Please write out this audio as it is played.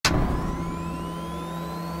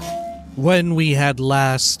when we had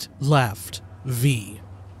last left V.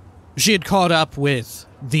 She had caught up with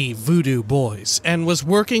the Voodoo Boys and was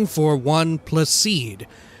working for one Placide.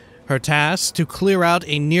 Her task to clear out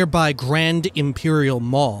a nearby Grand Imperial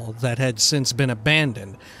Mall that had since been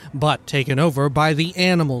abandoned, but taken over by the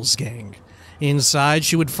Animals Gang. Inside,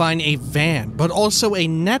 she would find a van, but also a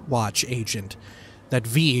Netwatch agent that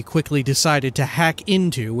V quickly decided to hack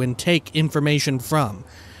into and take information from.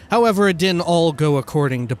 However, it didn't all go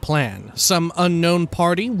according to plan. Some unknown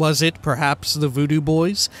party, was it perhaps the Voodoo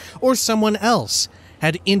Boys, or someone else,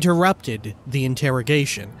 had interrupted the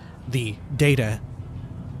interrogation, the data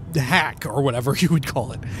hack, or whatever you would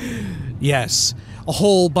call it. Yes, a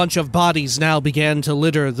whole bunch of bodies now began to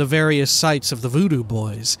litter the various sites of the Voodoo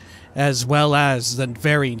Boys, as well as the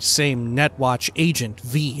very same Netwatch agent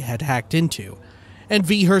V had hacked into. And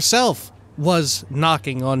V herself was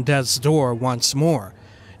knocking on death's door once more.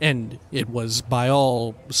 And it was, by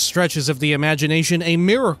all stretches of the imagination, a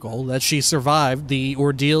miracle that she survived the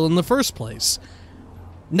ordeal in the first place.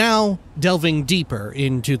 Now, delving deeper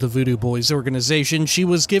into the Voodoo Boys organization, she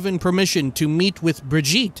was given permission to meet with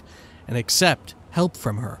Brigitte and accept help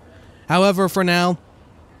from her. However, for now,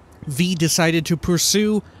 V decided to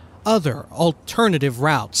pursue other alternative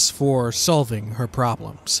routes for solving her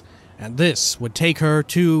problems. And this would take her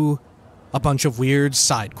to a bunch of weird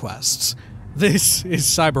side quests. This is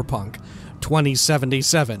Cyberpunk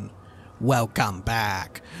 2077. Welcome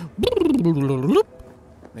back.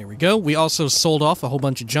 There we go. We also sold off a whole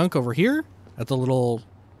bunch of junk over here at the little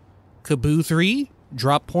Kaboo 3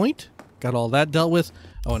 drop point. Got all that dealt with.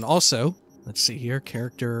 Oh, and also, let's see here.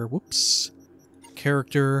 Character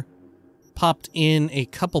popped in a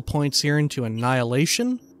couple points here into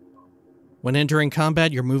Annihilation. When entering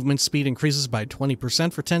combat, your movement speed increases by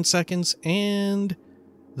 20% for 10 seconds. And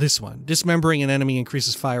this one. Dismembering an enemy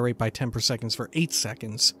increases fire rate by 10% for 8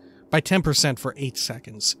 seconds. By 10% for 8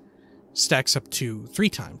 seconds. Stacks up to 3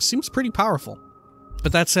 times. Seems pretty powerful.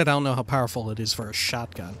 But that said, I don't know how powerful it is for a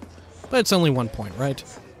shotgun. But it's only 1 point, right?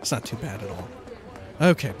 It's not too bad at all.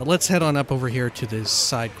 Okay, but let's head on up over here to this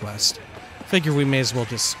side quest. Figure we may as well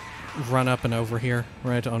just run up and over here,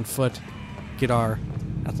 right, on foot. Get our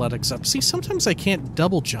athletics up. See, sometimes I can't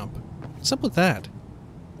double jump. What's up with that?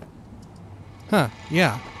 Huh,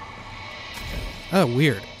 yeah. Oh,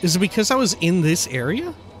 weird. Is it because I was in this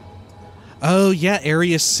area? Oh, yeah,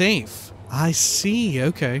 area safe. I see,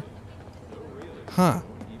 okay. Huh.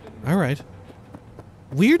 Alright.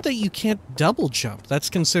 Weird that you can't double jump. That's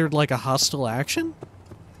considered like a hostile action?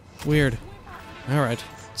 Weird. Alright.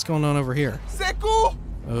 What's going on over here? Oh,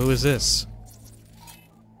 who is this?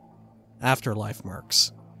 Afterlife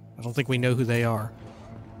mercs. I don't think we know who they are.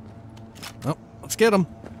 Oh, let's get them.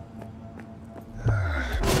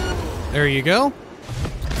 There you go.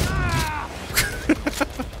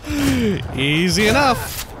 Easy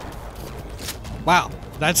enough. Wow,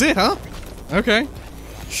 that's it, huh? Okay,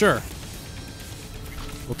 sure.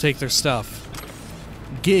 We'll take their stuff.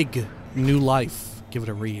 Gig, new life. Give it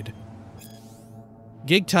a read.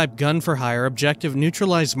 Gig type gun for hire. Objective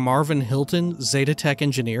neutralize Marvin Hilton, Zeta Tech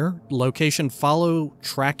engineer. Location follow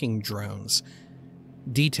tracking drones.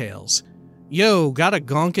 Details. Yo, got a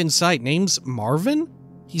gonk in sight. Name's Marvin?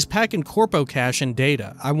 He's packing corpo cash and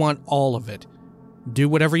data. I want all of it. Do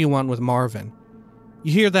whatever you want with Marvin.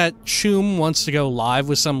 You hear that Choom wants to go live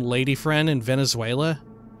with some lady friend in Venezuela?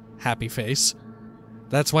 Happy face.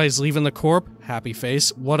 That's why he's leaving the corp? Happy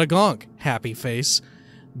face. What a gonk? Happy face.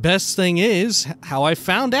 Best thing is, how I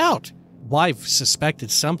found out. Wife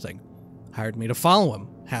suspected something. Hired me to follow him.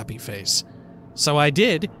 Happy face. So I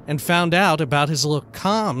did, and found out about his little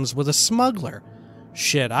comms with a smuggler.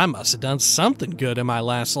 Shit, I must have done something good in my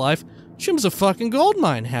last life. Jim's a fucking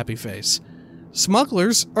goldmine, happy face.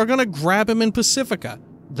 Smugglers are gonna grab him in Pacifica.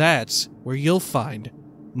 That's where you'll find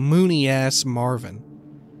Moony-ass Marvin.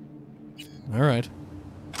 Alright.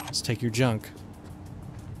 Let's take your junk.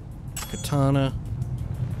 Katana.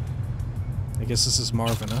 I guess this is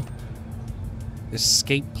Marvin, huh?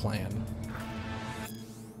 Escape plan.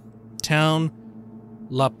 Town.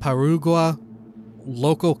 La Parugua.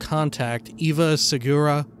 Local contact. Eva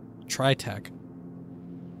Segura. Tritech.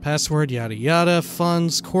 Password yada yada.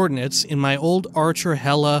 Funds. Coordinates in my old Archer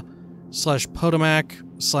Hella / Potomac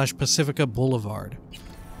 / Pacifica Boulevard.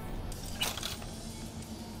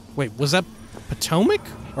 Wait, was that Potomac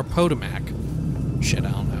or Potomac? Shit,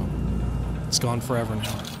 I don't know. It's gone forever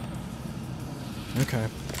now. Okay.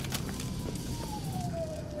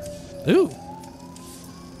 Ooh.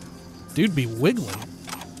 Dude be wiggling.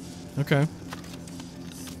 Okay.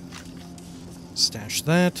 Stash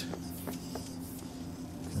that.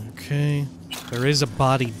 Okay. There is a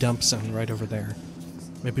body dump zone right over there.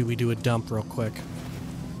 Maybe we do a dump real quick.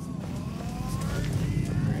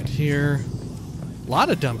 Right here. A lot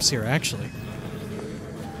of dumps here, actually.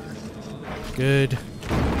 Good.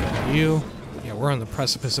 Got you. Yeah, we're on the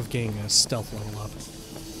precipice of getting a stealth level up.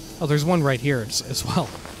 Oh, there's one right here as well.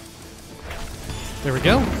 There we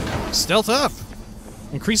go. Stealth up.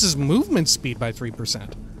 Increases movement speed by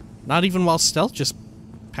 3%. Not even while stealth, just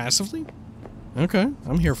passively? Okay,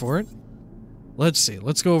 I'm here for it. Let's see.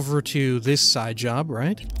 Let's go over to this side job,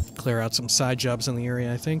 right? Clear out some side jobs in the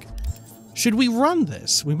area, I think. Should we run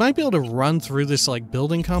this? We might be able to run through this, like,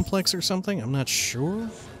 building complex or something. I'm not sure.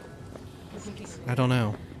 I don't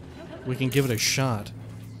know. We can give it a shot.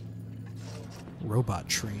 Robot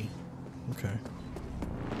tree. Okay.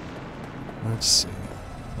 Let's see.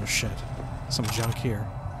 Oh, shit. Some junk here.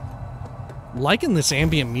 Liking this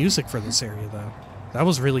ambient music for this area, though. That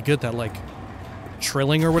was really good, that, like,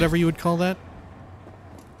 trilling or whatever you would call that.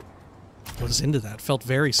 I was into that. Felt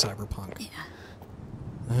very cyberpunk.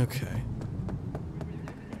 Yeah. Okay.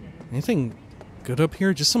 Anything good up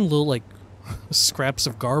here? Just some little, like, scraps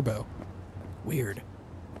of garbo. Weird.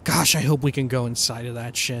 Gosh, I hope we can go inside of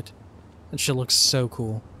that shit. That shit looks so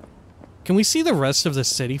cool. Can we see the rest of the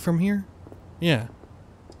city from here? Yeah.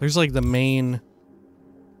 There's, like, the main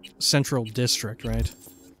central district, right?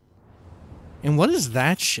 And what is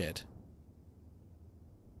that shit?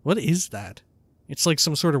 What is that? It's like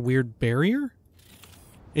some sort of weird barrier?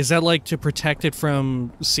 Is that, like, to protect it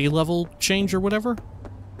from sea level change or whatever?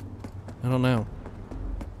 I don't know.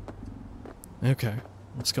 Okay.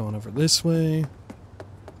 Let's go on over this way.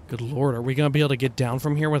 Good lord, are we gonna be able to get down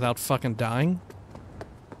from here without fucking dying?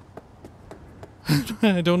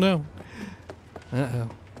 I don't know. Uh-oh.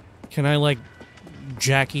 Can I, like,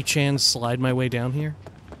 Jackie Chan slide my way down here?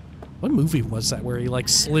 What movie was that where he, like,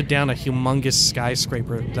 slid down a humongous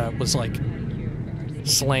skyscraper that was, like,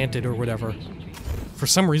 slanted or whatever? For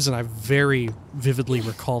some reason, I very vividly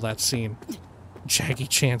recall that scene. Jackie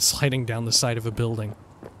Chan sliding down the side of a building.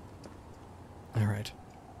 Alright.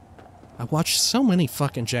 I watched so many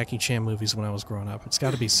fucking Jackie Chan movies when I was growing up. It's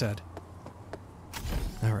gotta be said.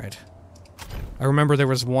 Alright. I remember there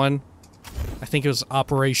was one, I think it was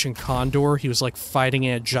Operation Condor. He was, like, fighting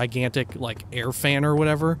a gigantic, like, air fan or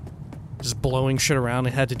whatever. Just blowing shit around.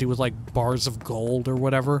 It had to do with, like, bars of gold or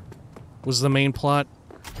whatever. Was the main plot.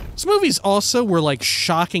 These movies also were, like,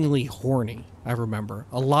 shockingly horny, I remember.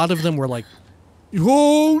 A lot of them were like,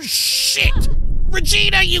 oh, shit!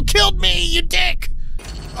 Regina, you killed me, you dick!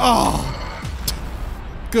 Oh.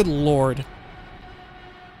 Good lord.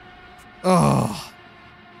 Oh.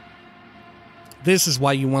 This is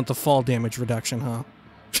why you want the fall damage reduction, huh?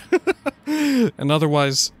 An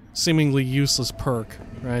otherwise seemingly useless perk,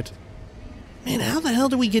 right? Man, how the hell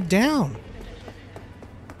do we get down?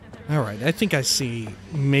 Alright, I think I see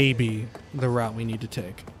maybe the route we need to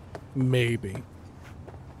take. Maybe.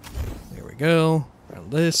 There we go.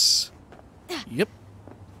 Around this. Yep.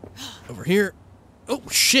 Over here. Oh,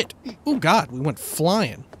 shit. Oh, God, we went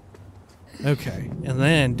flying. Okay, and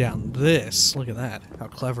then down this. Look at that. How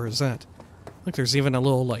clever is that? Look, there's even a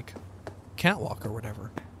little, like, catwalk or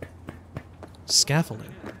whatever.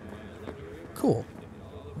 Scaffolding. Cool.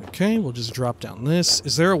 Okay, we'll just drop down this.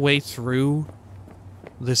 Is there a way through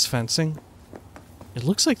this fencing? It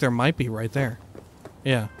looks like there might be right there.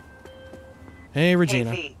 Yeah. Hey,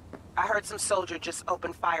 Regina. Hey, V. I heard some soldier just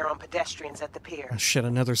open fire on pedestrians at the pier. Oh, shit,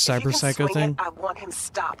 another Cyberpyscho thing? I want him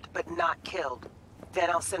stopped, but not killed. Then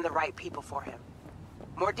I'll send the right people for him.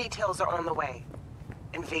 More details are on the way.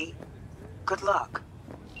 And V, good luck.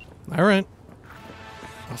 Alright.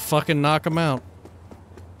 I'll fucking knock him out.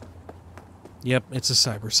 Yep, it's a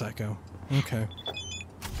Cyberpyscho. Okay.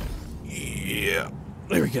 Yeah.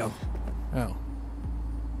 There we go. Oh.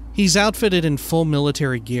 He's outfitted in full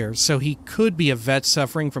military gear, so he could be a vet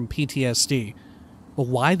suffering from PTSD. But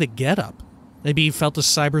why the getup? Maybe he felt the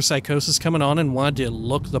cyberpsychosis coming on and wanted to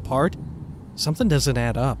look the part? Something doesn't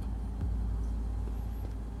add up.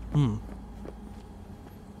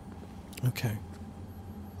 Okay.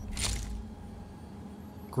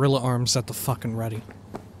 Gorilla arms at the fucking ready.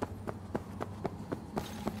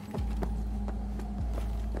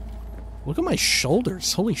 Look at my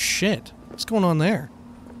shoulders. Holy shit. What's going on there?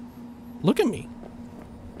 Look at me.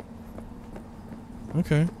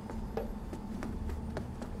 Okay.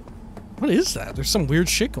 What is that? There's some weird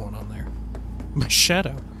shit going on there. My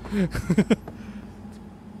shadow.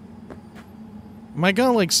 Am I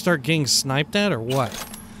gonna, like, start getting sniped at or what?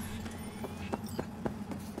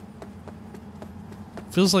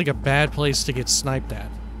 Feels like a bad place to get sniped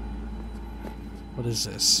at. What is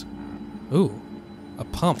this? Ooh. A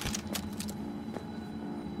pump.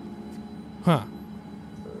 Huh.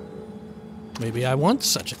 Maybe I want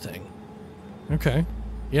such a thing. Okay.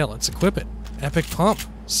 Yeah, let's equip it. Epic pump.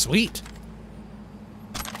 Sweet.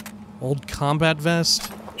 Old combat vest.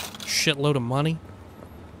 Shitload of money.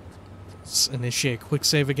 Let's initiate quick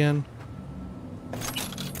save again.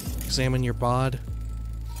 Examine your bod.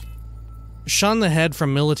 Shot in the head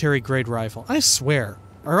from military grade rifle. I swear.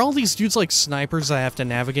 Are all these dudes like snipers I have to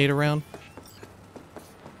navigate around?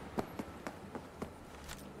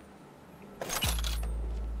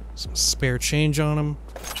 Some spare change on him.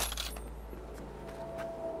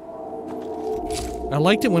 I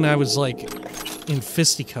liked it when I was like in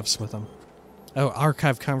fisticuffs with him. Oh,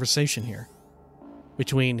 archive conversation here.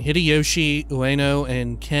 Between Hideyoshi Ueno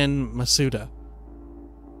and Ken Masuda.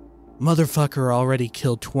 Motherfucker already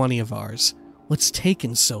killed 20 of ours. What's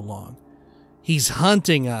taking so long? He's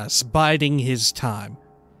hunting us, biding his time.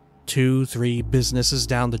 2, 3 businesses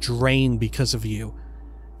down the drain because of you.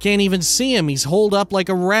 Can't even see him, he's holed up like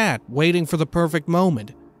a rat, waiting for the perfect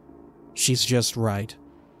moment. She's just right.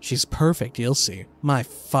 She's perfect, you'll see. My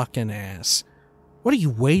fucking ass. What are you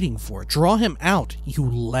waiting for? Draw him out, you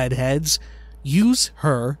leadheads. Use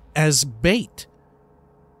her as bait.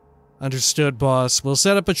 Understood, boss. We'll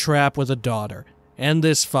set up a trap with a daughter. End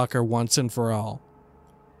this fucker once and for all.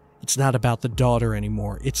 It's not about the daughter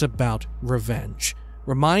anymore. It's about revenge.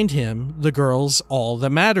 Remind him the girl's all that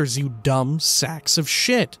matters, you dumb sacks of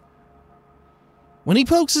shit. When he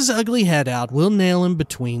pokes his ugly head out, we'll nail him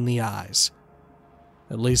between the eyes.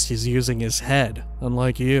 At least he's using his head,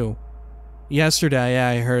 unlike you. Yesterday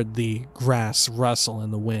I heard the grass rustle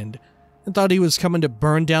in the wind and thought he was coming to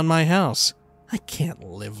burn down my house. I can't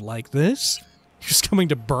live like this. He's coming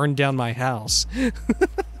to burn down my house.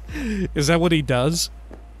 Is that what he does?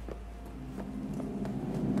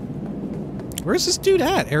 Where's this dude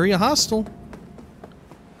at? Area hostile.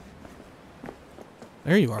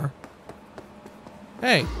 There you are.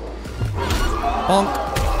 Hey. Bonk.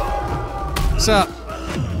 What's up?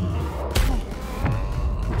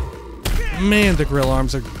 Man, the grill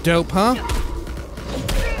arms are dope, huh?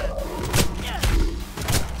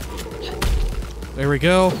 There we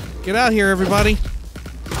go. Get out here, everybody.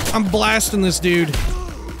 I'm blasting this dude.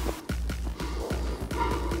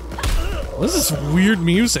 What is this weird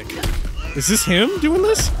music? Is this him doing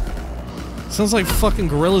this? Sounds like fucking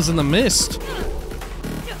Gorillas in the Mist.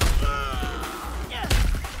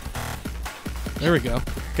 There we go.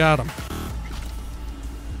 Got him.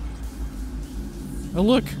 Oh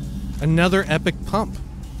look. Another epic pump.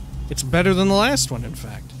 It's better than the last one, in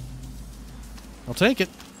fact. I'll take it.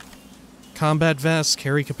 Combat vest,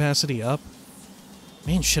 carry capacity up.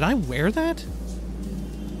 Man, should I wear that?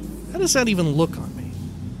 How does that even look on me?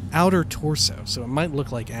 Outer torso, so it might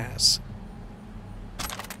look like ass.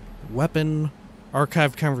 Weapon.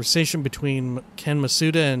 Archived conversation between Ken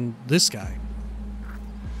Masuda and this guy.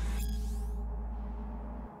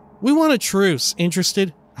 We want a truce.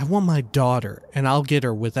 Interested? I want my daughter, and I'll get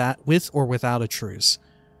her with or without a truce.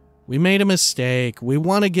 We made a mistake. We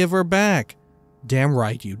want to give her back. Damn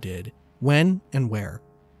right you did. When and where?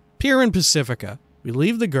 Pier in Pacifica. We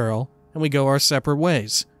leave the girl, and we go our separate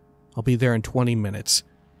ways. I'll be there in 20 minutes.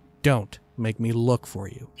 Don't make me look for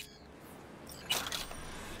you.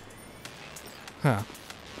 Huh.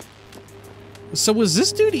 So was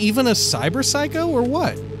this dude even a cyberpsycho or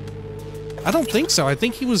what? I don't think so. I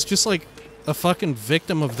think he was just like a fucking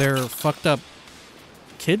victim of their fucked up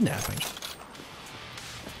kidnapping.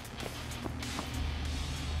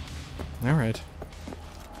 Alright.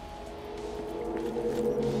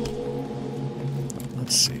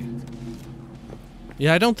 Let's see.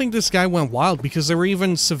 Yeah, I don't think this guy went wild because there were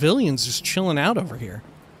even civilians just chilling out over here.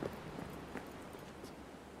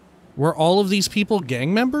 Were all of these people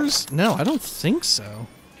gang members? No, I don't think so.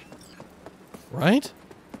 Right?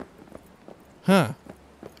 Huh.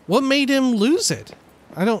 What made him lose it?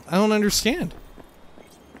 I don't understand.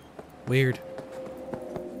 Weird.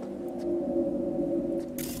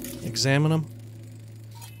 Examine him.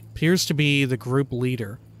 Appears to be the group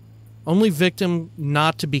leader. Only victim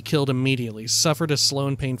not to be killed immediately. Suffered a slow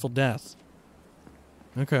and painful death.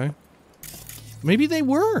 Okay. Maybe they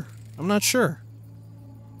were. I'm not sure.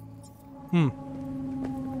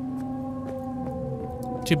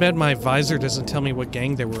 Too bad my visor doesn't tell me what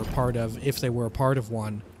gang they were a part of, if they were a part of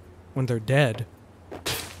one, when they're dead.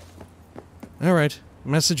 Alright,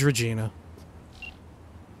 message Regina.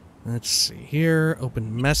 Let's see here,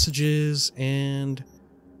 open messages, and...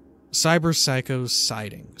 Cyberpyscho's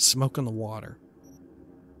sighting, smoke on the water.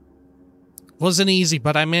 Wasn't easy,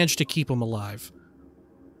 but I managed to keep him alive.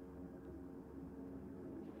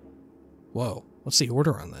 Whoa, what's the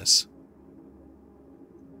order on this?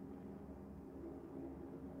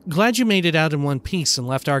 Glad you made it out in one piece and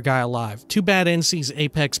left our guy alive. Too bad NC's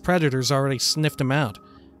apex predators already sniffed him out.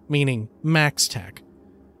 Meaning, Max Tech.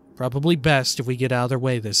 Probably best if we get out of their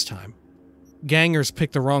way this time. Gangers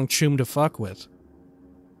picked the wrong choom to fuck with.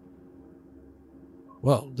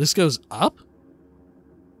 Whoa, this goes up?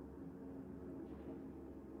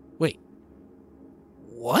 Wait.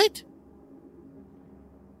 What?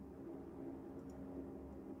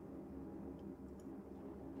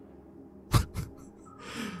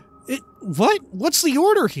 What? What's the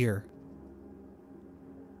order here?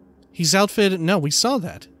 He's outfitted... No, we saw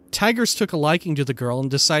that. Tigers took a liking to the girl and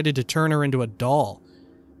decided to turn her into a doll.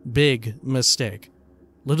 Big mistake.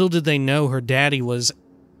 Little did they know her daddy was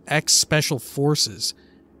ex-special forces.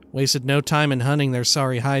 Wasted no time in hunting their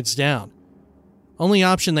sorry hides down. Only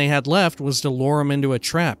option they had left was to lure him into a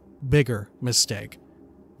trap. Bigger mistake.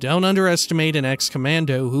 Don't underestimate an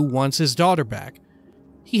ex-commando who wants his daughter back.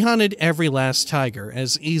 He hunted every last tiger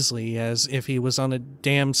as easily as if he was on a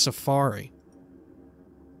damn safari.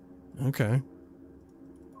 Okay.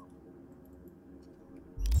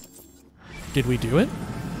 Did we do it?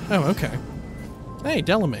 Oh, okay. Hey,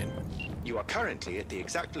 Delamain. You are currently at the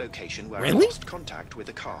exact location where Really? I lost contact with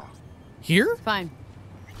the car. Here? Fine.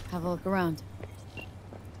 Have a look around.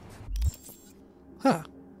 Huh.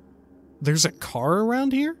 There's a car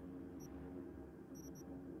around here?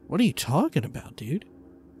 What are you talking about, dude?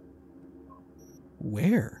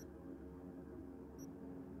 Where?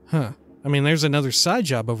 Huh. I mean, there's another side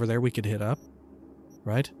job over there we could hit up.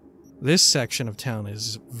 Right? This section of town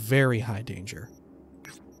is very high danger.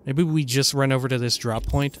 Maybe we just run over to this drop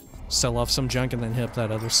point, sell off some junk, and then hit up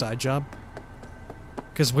that other side job?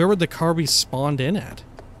 Because where would the car be spawned in at?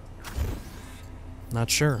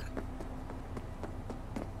 Not sure.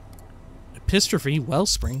 Epistrophe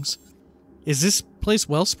Wellsprings. Is this place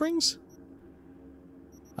Wellsprings?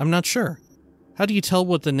 I'm not sure. How do you tell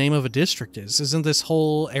what the name of a district is? Isn't this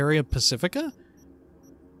whole area Pacifica?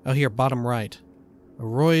 Oh, here, bottom right.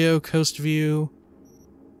 Arroyo, Coast View.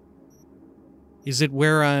 Is it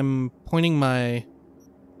where I'm pointing my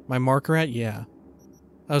marker at? Yeah.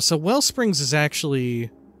 Oh, so Wellsprings is actually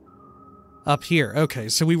up here. Okay,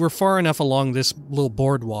 so we were far enough along this little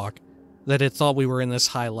boardwalk that it thought we were in this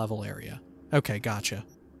high-level area. Okay, gotcha.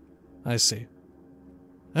 I see.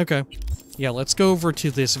 Okay. Yeah, let's go over to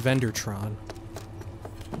this Vendortron.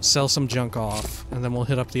 Sell some junk off, and then we'll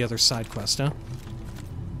hit up the other side quest, huh?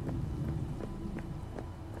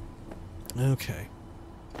 Okay.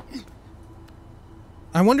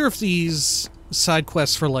 I wonder if these side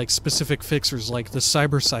quests for, like, specific fixers, like the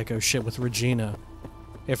Cyberpyscho shit with Regina,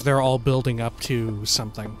 if they're all building up to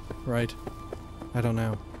something, right? I don't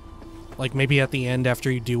know. Like, maybe at the end, after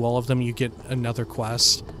you do all of them, you get another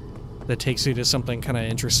quest that takes you to something kind of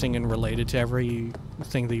interesting and related to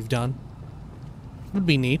everything that you've done. Would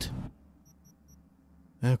be neat.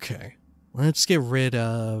 Okay. Let's get rid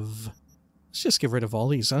of... Let's just get rid of all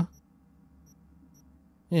these, huh?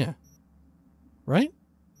 Yeah. Right?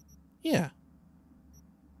 Yeah.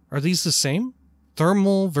 Are these the same?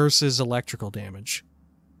 Thermal versus electrical damage.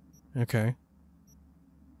 Okay.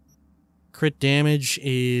 Crit damage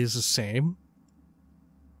is the same.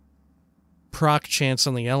 Proc chance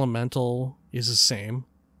on the elemental is the same.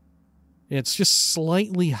 It's just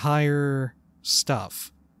slightly higher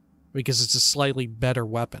stuff. Because it's a slightly better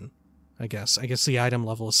weapon, I guess. I guess the item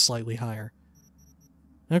level is slightly higher.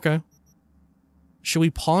 Okay. Should we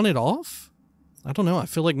pawn it off? I don't know. I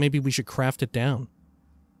feel like maybe we should craft it down.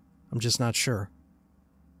 I'm just not sure.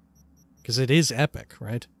 Because it is epic,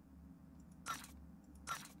 right?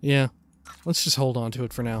 Yeah. Let's just hold on to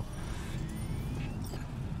it for now.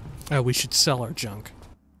 Oh, we should sell our junk.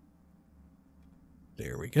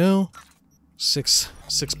 There we go.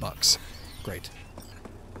 $6 bucks. Great.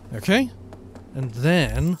 Okay. And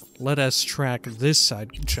then, let us track this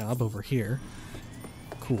side job over here.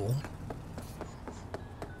 Cool.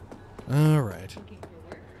 Alright.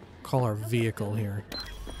 Call our vehicle here.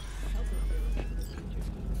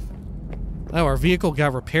 Oh, our vehicle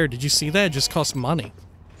got repaired. Did you see that? It just cost money.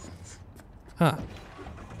 Huh.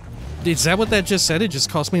 Is that what that just said? It just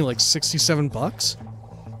cost me like 67 bucks?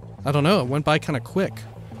 I don't know. It went by kind of quick.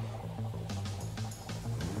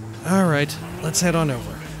 Alright. Let's head on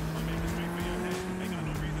over.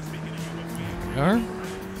 There we are.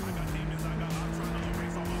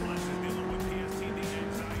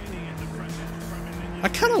 I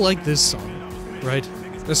kind of like this song, right?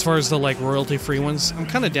 As far as the, like, royalty-free ones, I'm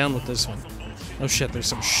kind of down with this one. Oh shit, there's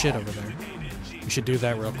some shit over there. We should do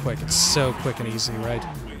that real quick. It's so quick and easy, right?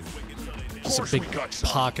 Just a big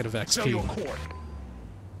pocket of XP.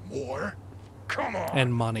 More? Come on.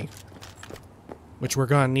 And money. Which we're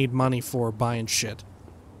gonna need money for buying shit.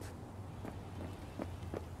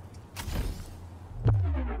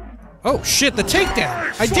 Oh shit, the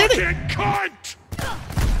takedown! I did it! Cunt!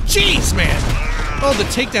 Jeez, man! Oh, the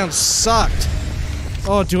takedown sucked.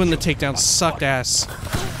 Oh, doing the takedown sucked ass.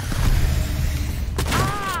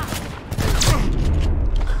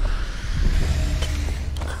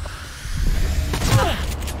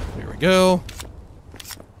 There we go.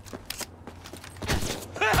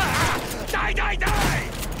 Die, die, die!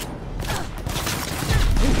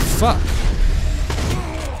 Fuck.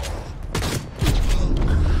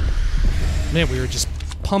 Man, we were just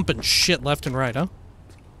pumping shit left and right, huh?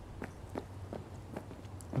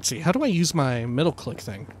 Let's see, how do I use my middle click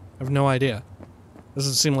thing? I have no idea.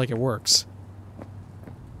 Doesn't seem like it works.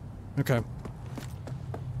 Okay.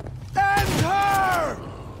 End her!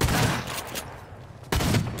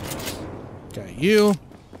 Got you.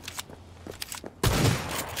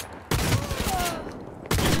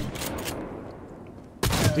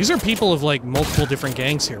 These are people of, like, multiple different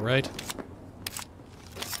gangs here, right?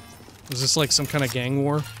 Is this, like, some kind of gang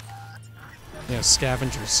war? Yeah,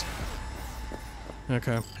 scavengers.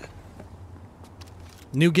 Okay.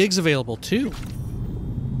 New gigs available, too.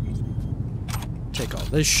 Take all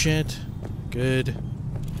this shit. Good.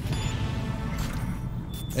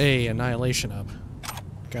 Hey, annihilation up.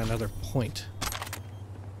 Got another point.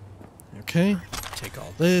 Okay. Take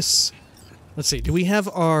all this. Let's see, do we have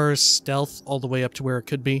our stealth all the way up to where it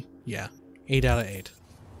could be? Yeah. 8 out of 8.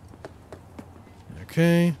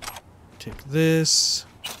 Okay. Take this.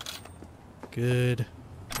 Good.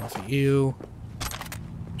 Off of you.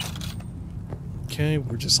 Okay,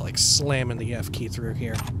 we're just like slamming the F key through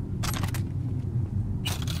here.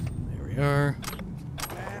 There we are.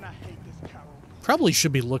 Man, I hate this cow. Probably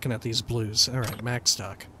should be looking at these blues. Alright, max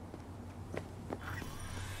stock.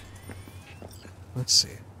 Let's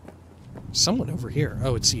see. Someone over here.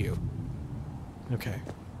 Oh, it's you. Okay.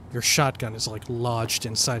 Your shotgun is like lodged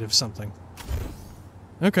inside of something.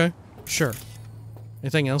 Okay, sure.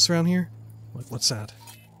 Anything else around here? What's that?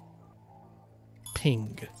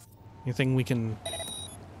 Ping. Anything we can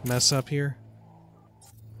mess up here?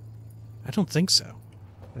 I don't think so.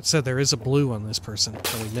 It said there is a blue on this person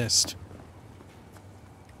that we missed.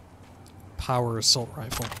 Power assault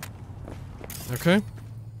rifle. Okay.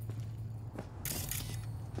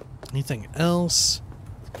 Anything else?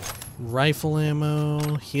 Rifle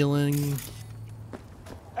ammo, healing.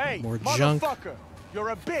 Hey, more junk. motherfucker, you're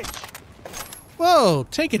a bitch. Whoa,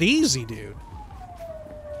 take it easy, dude.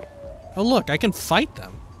 Oh look, I can fight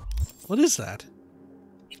them. What is that?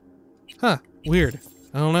 Huh, weird.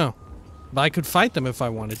 I don't know. But I could fight them if I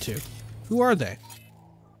wanted to. Who are they?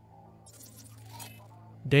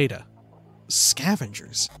 Data.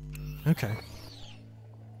 Scavengers. Okay.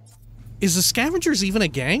 Is the scavengers even a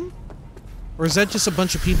gang? Or is that just a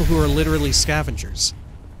bunch of people who are literally scavengers?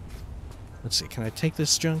 Let's see, can I take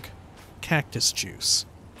this junk? Cactus juice.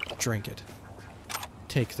 Drink it.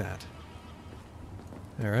 Take that.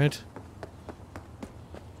 Alright.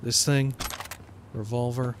 This thing.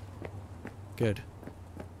 Revolver. Good.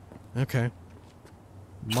 Okay.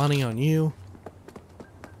 Money on you.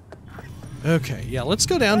 Okay, yeah, let's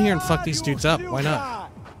go down here and fuck these dudes up. Why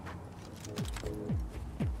not?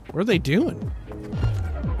 What are they doing?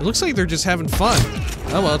 It looks like they're just having fun.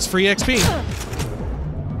 Oh well, it's free XP.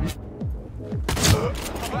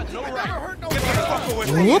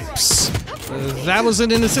 Whoops! That was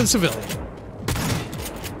an innocent civilian.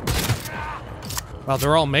 Wow,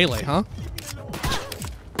 they're all melee, huh?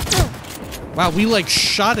 Wow, we like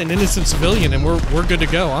shot an innocent civilian and we're good to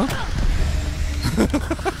go, huh?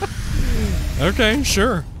 Okay,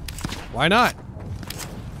 sure. Why not?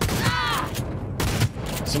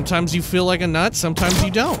 Sometimes you feel like a nut, sometimes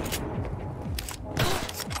you don't.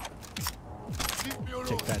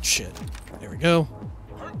 Take that shit. There we go.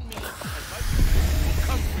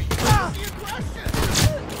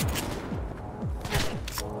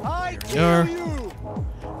 There we are.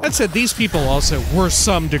 That said, these people also were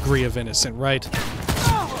some degree of innocent, right?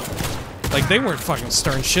 Like, they weren't fucking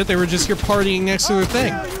starting shit, they were just here partying next to their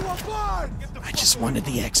thing. I just wanted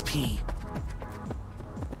the XP.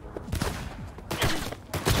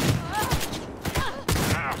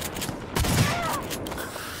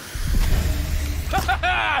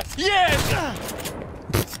 Yes!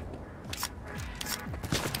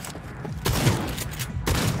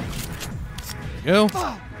 There you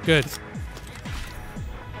go. Good.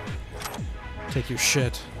 Take your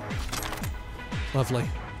shit. Lovely.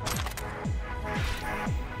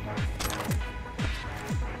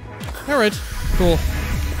 Alright, cool.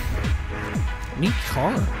 Neat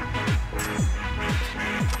car.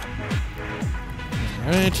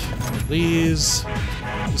 Alright, these.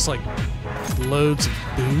 Just like loads of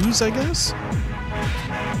booze, I guess?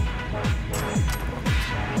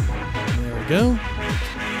 go.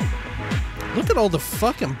 Look at all the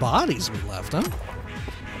fucking bodies we left, huh?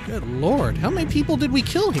 Good lord. How many people did we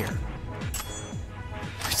kill here?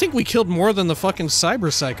 I think we killed more than the fucking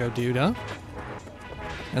Cyberpyscho dude, huh?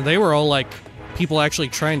 And they were all, like, people actually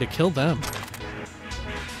trying to kill them.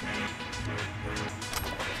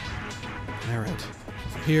 Alright.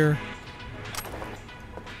 Over here.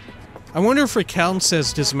 I wonder if it counts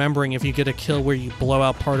as dismembering if you get a kill where you blow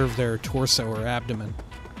out part of their torso or abdomen.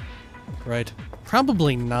 Right?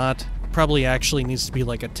 Probably not. Probably actually needs to be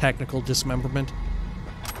like a technical dismemberment.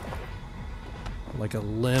 Like a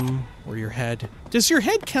limb or your head. Does your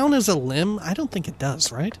head count as a limb? I don't think it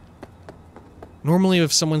does, right? Normally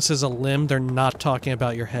if someone says a limb, they're not talking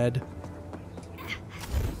about your head.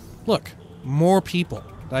 Look, more people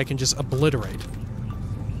that I can just obliterate.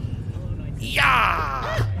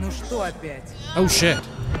 Yeah! Oh shit.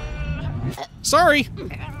 Sorry!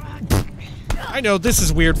 I know, this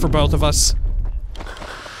is weird for both of us.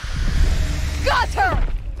 Got her!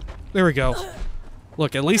 There we go.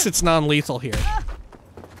 Look, at least it's non-lethal here.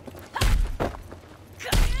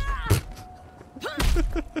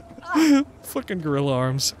 Fucking gorilla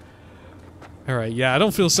arms. Alright, yeah, I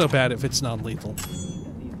don't feel so bad if it's non-lethal.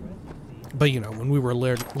 But you know, when we were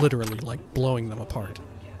literally, like, blowing them apart.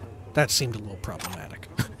 That seemed a little problematic.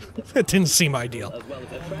 That didn't seem ideal.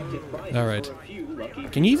 Alright.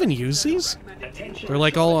 Can you even use these? They're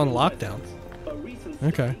like all on lockdown.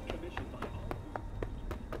 Okay.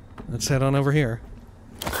 Let's head on over here.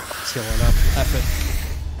 Let's get one up. F it.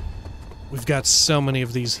 We've got so many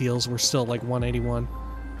of these heals, we're still like 181.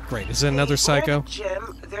 Great, is it another psycho?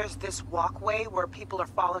 Jim, there's this walkway where people are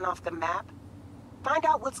falling off the map. Find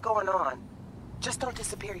out what's going on. Just don't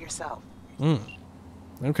disappear yourself.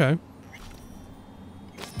 Okay.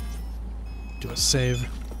 Do a save.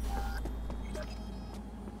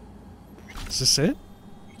 Is this it?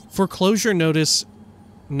 Foreclosure notice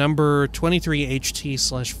number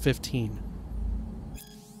 23HT/15.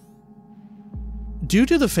 Due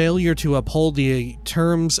to the failure to uphold the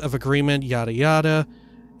terms of agreement, yada yada,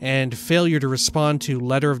 and failure to respond to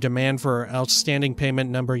letter of demand for outstanding payment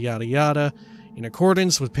number, yada yada, in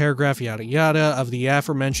accordance with paragraph yada yada of the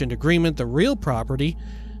aforementioned agreement, the real property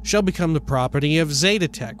shall become the property of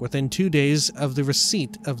Zetatech within 2 days of the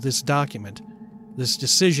receipt of this document. This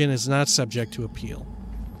decision is not subject to appeal.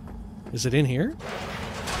 Is it in here?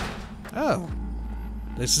 Oh.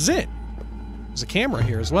 This is it. There's a camera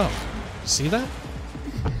here as well. See that?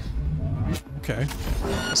 Okay.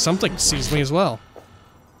 Something sees me as well.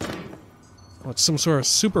 Oh, it's some sort of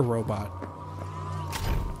super robot.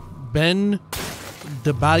 Ben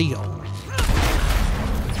DeBadio.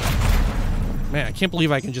 Man, I can't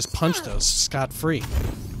believe I can just punch those scot-free.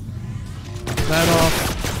 That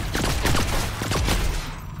off.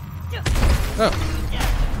 Oh.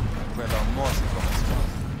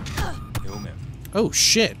 Oh,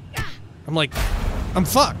 shit. I'm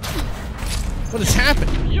fucked. What has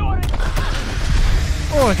happened?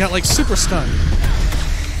 Oh, I got, like, super stunned.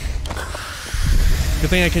 Good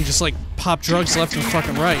thing I can just, like, pop drugs left and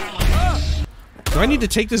fucking right. Do I need to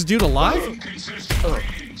take this dude alive?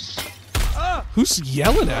 Who's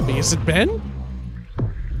yelling at me? Is it Ben?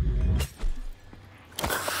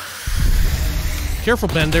 Careful,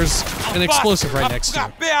 Ben. There's an explosive right next to you.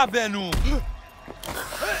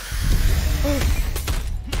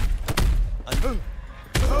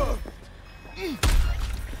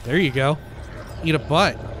 There you go. Eat a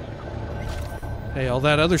butt. Hey, all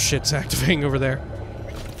that other shit's activating over there.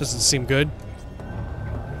 Doesn't seem good.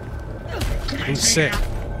 I'm sick.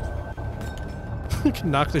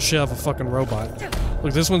 Can knock the shit out of a fucking robot.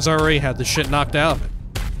 Look, this one's already had the shit knocked out of it.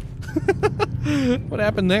 What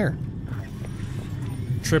happened there?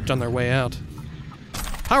 Tripped on their way out.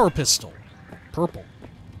 Power pistol. Purple.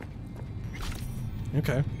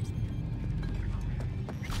 Okay.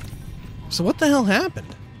 So what the hell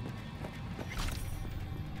happened?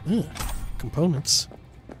 Ugh. Components.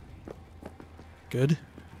 Good.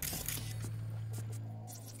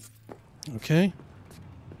 Okay.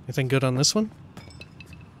 Anything good on this one?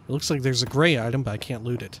 It looks like there's a gray item, but I can't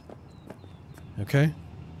loot it. Okay.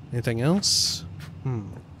 Anything else?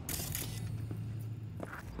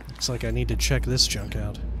 Looks like I need to check this junk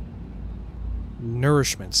out.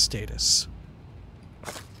 Nourishment status.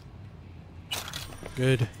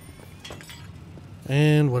 Good.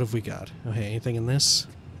 And what have we got? Okay, anything in this?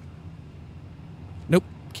 Nope,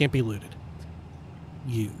 can't be looted.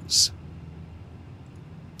 Use.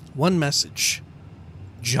 One message.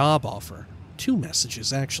 Job offer. 2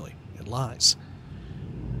 messages, actually. It lies.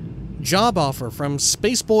 Job offer from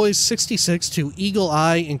Spaceboys 66 to Eagle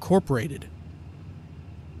Eye Incorporated.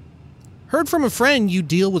 Heard from a friend you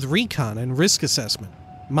deal with recon and risk assessment.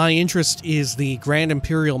 My interest is the Grand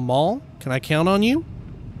Imperial Mall. Can I count on you?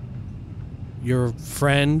 Your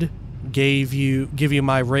friend give you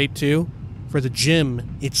my rate too? For the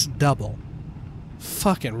gym, it's double.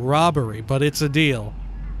 Fucking robbery, but it's a deal.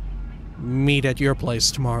 Meet at your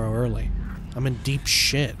place tomorrow early. I'm in deep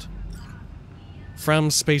shit. From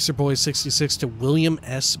SpacerBoy66 to William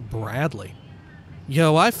S. Bradley.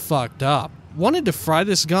 Yo, I fucked up. Wanted to fry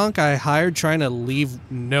this gonk I hired trying to leave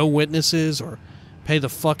no witnesses or pay the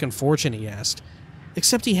fucking fortune he asked.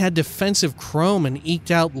 Except he had defensive chrome and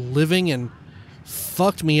eked out living and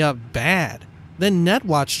fucked me up bad. Then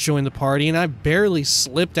Netwatch joined the party and I barely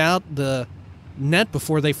slipped out the net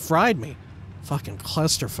before they fried me. Fucking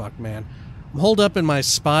clusterfuck, man. I'm holed up in my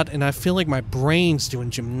spot and I feel like my brain's doing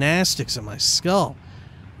gymnastics in my skull.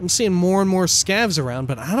 I'm seeing more and more scavs around,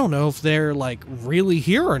 but I don't know if they're, like, really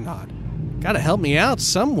here or not. Gotta help me out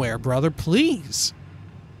somewhere, brother, please.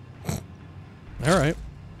 Alright.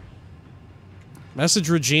 Message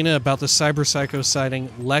Regina about the Cyberpyscho sighting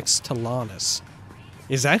Lex Talanis.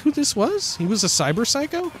 Is that who this was? He was a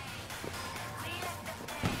Cyberpyscho?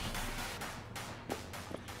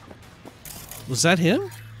 Was that him?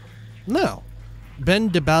 No. Ben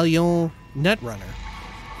DeBallion Netrunner.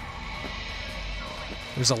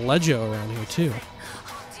 There's a Legio around here, too.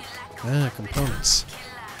 Ah, components.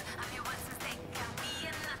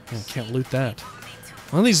 I can't loot that.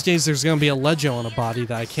 One of these days there's going to be a Legio on a body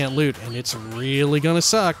that I can't loot, and it's really going to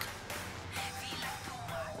suck.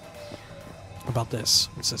 How about this?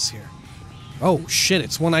 What's this here? Oh, shit,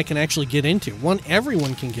 it's one I can actually get into. One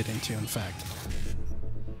everyone can get into, in fact.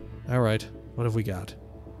 Alright, what have we got?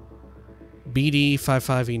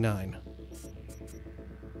 BD55E9.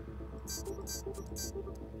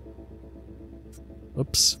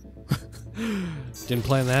 Oops. Didn't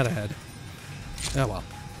plan that ahead. Oh well.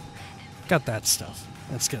 Got that stuff.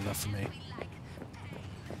 That's good enough for me.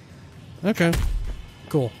 Okay.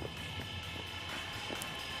 Cool.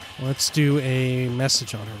 Let's do a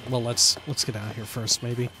message on her. Well, let's get out of here first,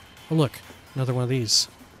 maybe. Oh look, another one of these.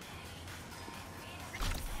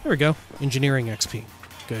 There we go. Engineering XP.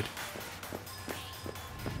 Good.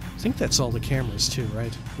 I think that's all the cameras too,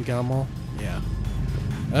 right? We got them all? Yeah.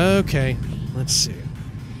 Okay. Let's see.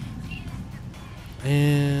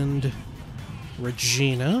 And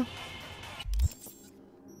Regina.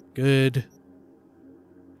 Good.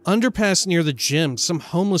 Underpass near the gym. Some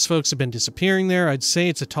homeless folks have been disappearing there. I'd say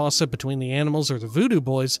it's a toss-up between the animals or the voodoo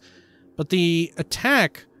boys. But the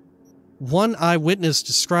attack one eyewitness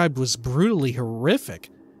described was brutally horrific.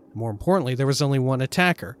 More importantly, there was only one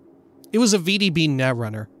attacker. It was a VDB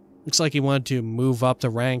netrunner. Looks like he wanted to move up the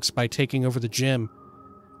ranks by taking over the gym.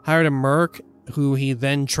 Hired a merc who he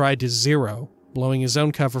then tried to zero, blowing his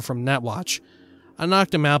own cover from Netwatch. I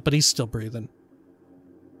knocked him out, but he's still breathing.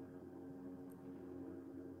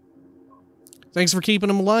 Thanks for keeping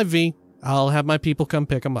him alive, V. I'll have my people come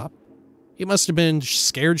pick him up. He must have been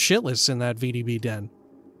scared shitless in that VDB den.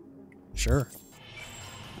 Sure.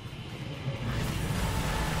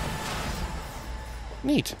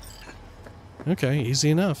 Neat. Okay, easy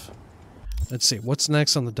enough. Let's see, what's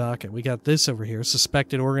next on the docket? We got this over here.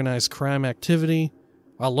 Suspected organized crime activity.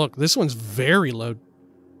 Oh, look, this one's very low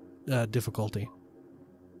difficulty.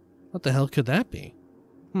 What the hell could that be?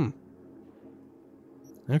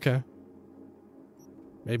 Okay.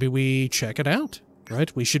 Maybe we check it out,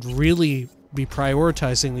 right? We should really be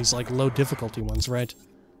prioritizing these, like, low difficulty ones, right?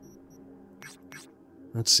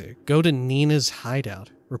 Let's see. Go to Nina's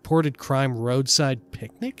hideout. Reported crime roadside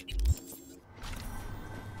picnic?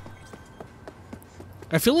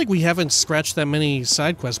 I feel like we haven't scratched that many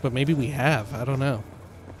side quests, but maybe we have. I don't know.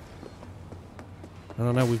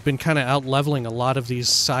 We've been kind of out-leveling a lot of these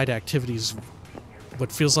side activities,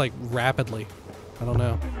 what feels like rapidly. I don't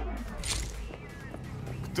know.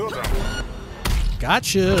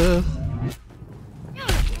 Gotcha!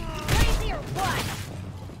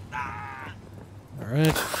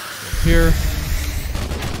 Alright. Here.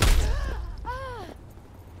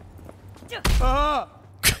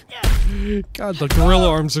 God, the gorilla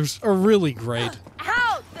arms are really great.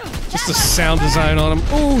 Just the sound design on them.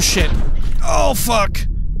 Oh, shit. Oh, fuck.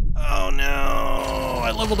 Oh, no.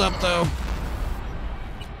 I leveled up, though.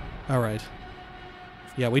 Alright.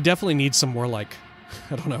 Yeah, we definitely need some more, like,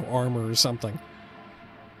 I don't know, armor or something.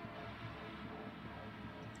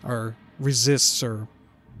 Our resists or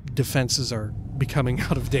defenses are becoming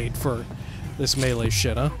out of date for this melee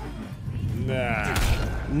shit, huh?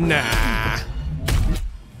 Nah.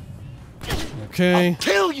 Okay. I'll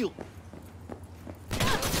kill you.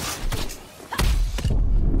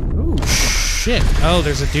 Ooh, shit. Oh,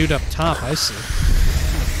 there's a dude up top, I see.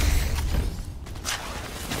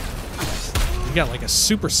 You got like a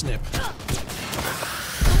super snip.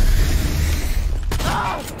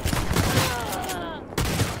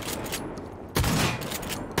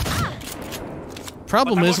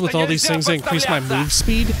 Problem is with all these things that increase my move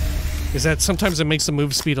speed is that sometimes it makes the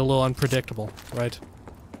move speed a little unpredictable, right?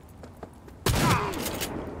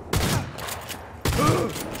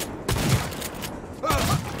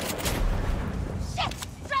 Shit!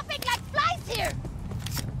 Dropping like flies here!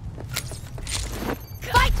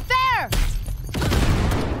 Fight fair!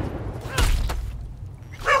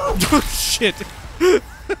 Oh, shit.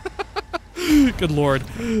 Good lord.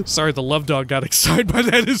 Sorry, the love dog got excited by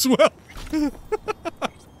that as well.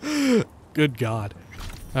 Good god.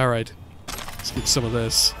 Alright. Let's get some of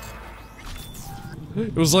this.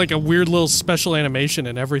 It was like a weird little special animation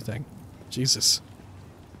and everything. Jesus.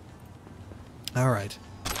 Alright.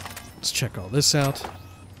 Let's check all this out.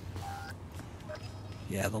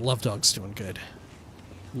 Yeah, the love dog's doing good.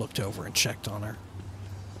 Looked over and checked on her.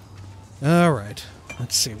 Alright.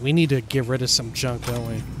 Let's see. We need to get rid of some junk, don't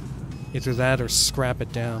we? Either that or scrap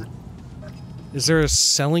it down. Is there a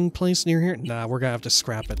selling place near here? Nah, we're gonna have to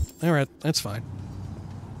scrap it. Alright, that's fine.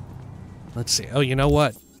 Let's see. Oh, you know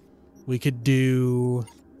what? We could do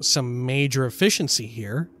some major efficiency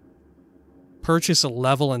here. Purchase a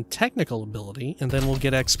level and technical ability, and then we'll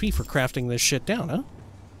get XP for crafting this shit down, huh?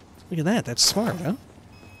 Look at that. That's smart, huh?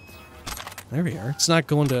 There we are. It's not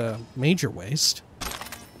going to major waste.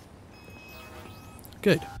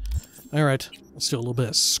 Good. Alright, let's do a little bit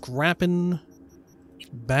of scrapping.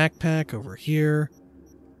 Backpack over here.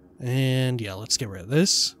 And yeah, let's get rid of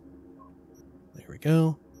this. There we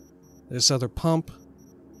go. This other pump.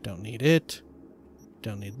 Don't need it.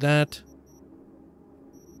 Don't need that.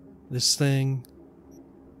 This thing.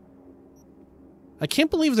 I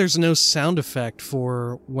can't believe there's no sound effect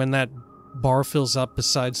for when that bar fills up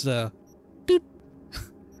besides the doot.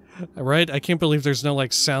 Right? I can't believe there's no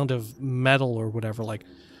like sound of metal or whatever, like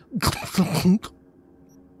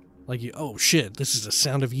like you, oh shit, this is the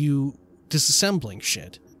sound of you disassembling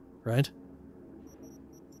shit, right?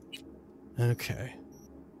 Okay.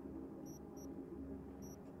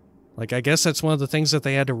 Like, I guess that's one of the things that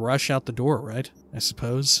they had to rush out the door, right? I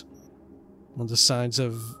suppose. One of the signs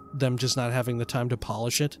of them just not having the time to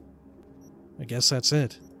polish it. I guess that's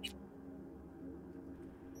it.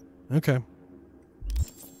 Okay.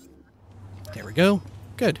 There we go.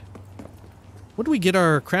 Good. What do we get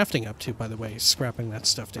our crafting up to, by the way, scrapping that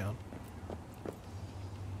stuff down?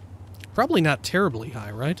 Probably not terribly high,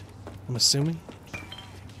 right? I'm assuming.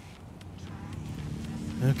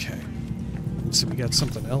 Okay. Let's see, we got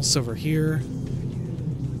something else over here.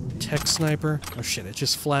 Tech sniper. Oh shit, it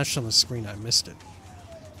just flashed on the screen. I missed it.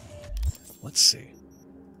 Let's see.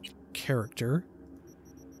 Character.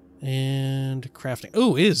 And crafting.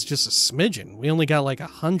 Oh, it is just a smidgen. We only got like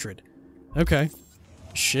 100. Okay.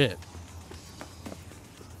 Shit.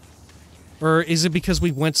 Or is it because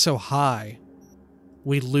we went so high,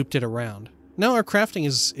 we looped it around? No, our crafting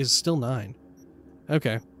is still 9.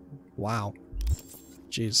 Okay. Wow.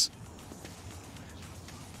 Jeez.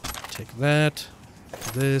 Take that.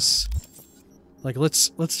 This. Like, let's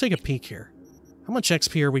take a peek here. How much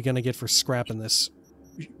XP are we gonna get for scrapping this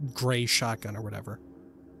gray shotgun or whatever?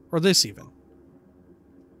 Or this even?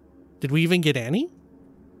 Did we even get any?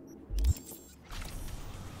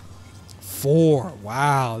 4.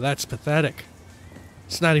 Wow, that's pathetic.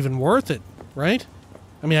 It's not even worth it, right?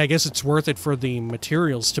 I mean, I guess it's worth it for the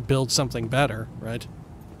materials to build something better, right?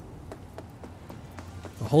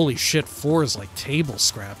 But holy shit, 4 is like table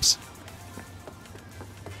scraps.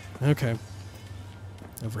 Okay.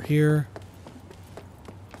 Over here.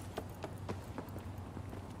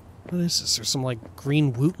 What is this? There's some like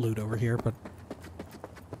green woot loot over here, but...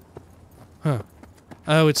 Huh.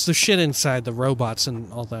 Oh, it's the shit inside the robots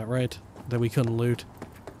and all that, right? That we couldn't loot.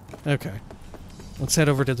 Okay. Let's head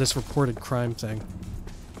over to this reported crime thing.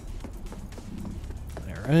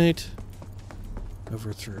 Alright.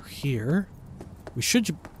 Over through here. We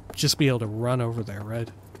should just be able to run over there,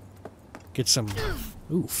 right? Get some...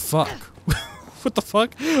 Ooh, fuck. What the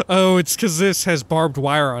fuck? Oh, it's because this has barbed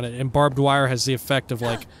wire on it, and barbed wire has the effect of,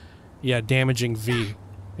 like, yeah, damaging V.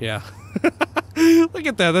 Yeah. Look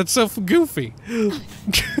at that, that's so goofy.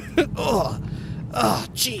 Oh,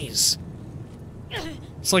 jeez.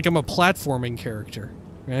 It's like I'm a platforming character,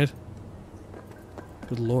 right?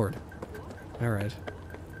 Good lord. Alright.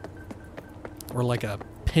 Or like a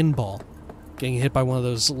pinball. Getting hit by one of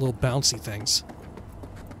those little bouncy things.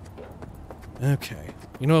 Okay.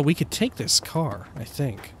 You know what? We could take this car, I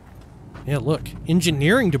think. Yeah, look.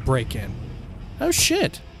 Engineering to break in. Oh,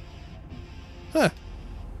 shit. Huh.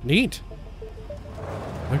 Neat.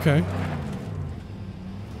 Okay.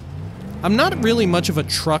 I'm not really much of a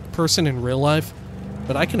truck person in real life,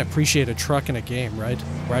 but I can appreciate a truck in a game, right?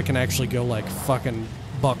 Where I can actually go, like, fucking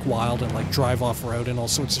buck wild and, like, drive off-road and all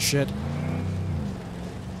sorts of shit.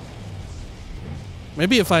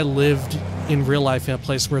 Maybe if I lived in real life in a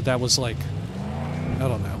place where that was, like, I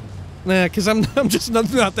don't know. Nah, because I'm just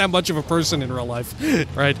not that much of a person in real life,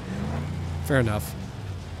 right? Fair enough.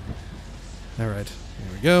 Alright,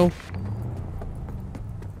 here we go.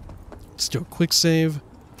 Let's do a quick save.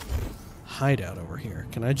 Hideout over here.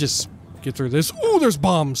 Can I just get through this? Ooh, there's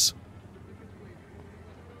bombs!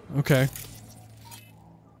 Okay.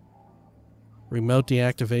 Remote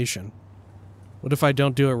deactivation. What if I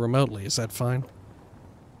don't do it remotely? Is that fine?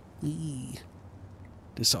 Eee.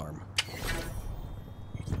 Disarm.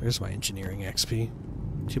 There's my engineering XP.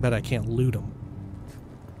 Too bad I can't loot them.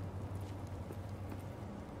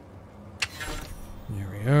 There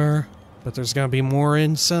we are. But there's gonna be more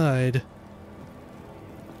inside.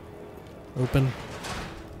 Open.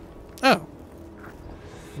 Oh.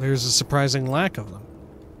 There's a surprising lack of them.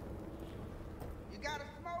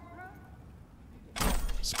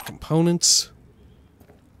 Some components.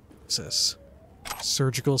 What's this?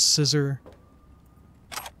 Surgical scissor.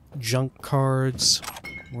 Junk cards.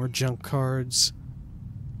 More junk cards.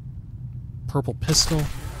 Purple pistol.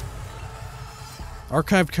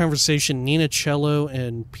 Archived conversation, Nina Cello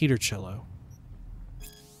and Peter Cello.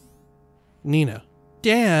 Nina.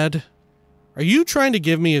 Dad, are you trying to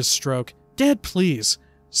give me a stroke? Dad, please,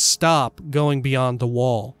 stop going beyond the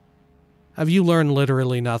wall. Have you learned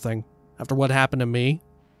literally nothing after what happened to me?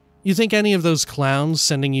 You think any of those clowns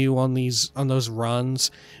sending you on those runs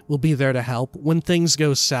will be there to help when things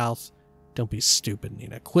go south? Don't be stupid,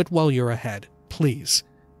 Nina. Quit while you're ahead. Please.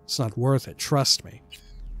 It's not worth it. Trust me.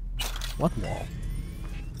 What wall?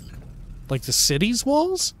 Like the city's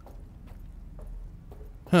walls?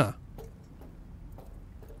 Huh.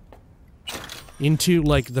 Into,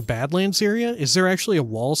 like, the Badlands area? Is there actually a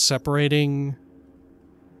wall separating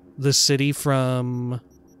the city from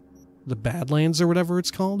the Badlands or whatever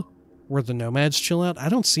it's called? Where the nomads chill out? I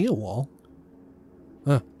don't see a wall.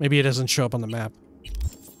 Huh. Maybe it doesn't show up on the map.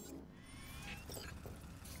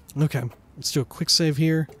 Okay. Let's do a quick save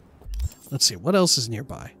here. Let's see. What else is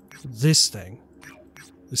nearby? This thing.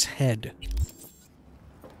 This head.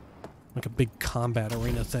 Like a big combat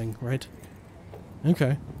arena thing, right?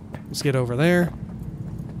 Okay. Let's get over there.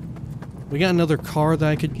 We got another car that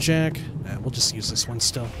I could jack. Nah, we'll just use this one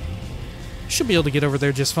still. Should be able to get over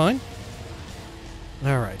there just fine.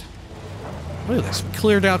 Alright. Look at this. We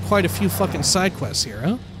cleared out quite a few fucking side quests here,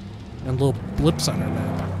 huh? And little blips on our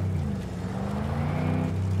map.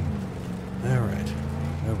 Alright.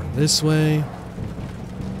 Over this way.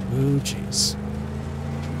 Ooh, jeez.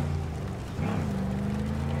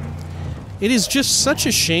 It is just such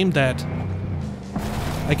a shame that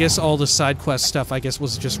I guess all the side quest stuff, I guess,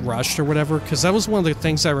 was just rushed or whatever, because that was one of the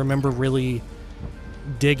things I remember really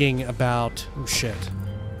digging about... Oh, shit.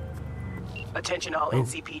 Attention all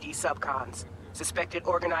NCPD subcons. Suspected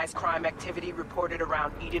organized crime activity reported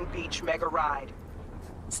around Eden Beach Mega Ride.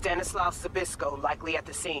 Stanislav Zabisco likely at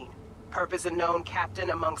the scene. Purpose unknown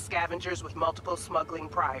captain among scavengers with multiple smuggling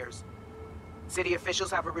priors. City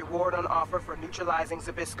officials have a reward on offer for neutralizing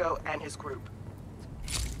Zabisco and his group.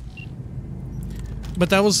 But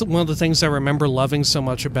that was one of the things I remember loving so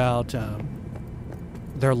much about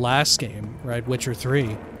their last game, right, Witcher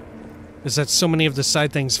 3, is that so many of the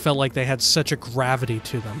side things felt like they had such a gravity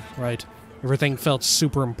to them, right? Everything felt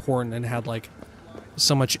super important and had, like,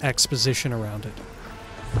 so much exposition around it.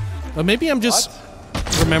 But maybe I'm just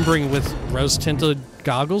remembering with rose-tinted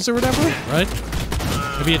goggles or whatever, right?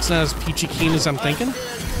 Maybe it's not as peachy keen as I'm thinking?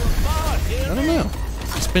 I don't know.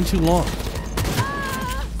 It's been too long.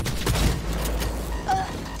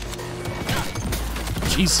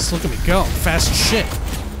 Jesus, look at me go. Fast as shit.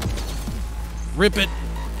 Rip it.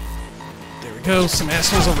 There we go. Some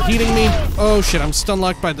assholes overheating me. Oh shit, I'm stun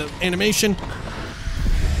locked by the animation.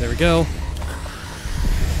 There we go.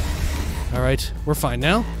 Alright, we're fine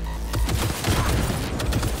now.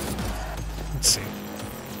 Let's see.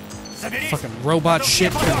 Fucking robot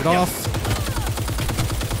shit, turn it off.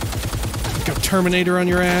 Go Terminator on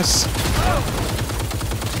your ass.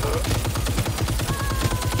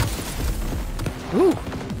 Ooh.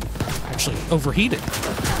 Actually overheated.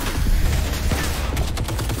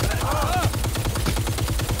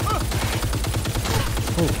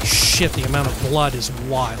 Holy shit, the amount of blood is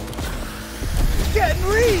wild. Getting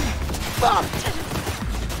Reeves! Fuck!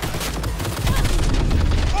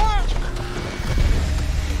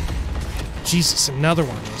 Jesus, another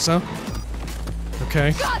one of those, huh? Okay.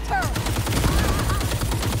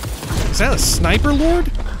 Is that a sniper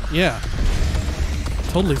lord? Yeah.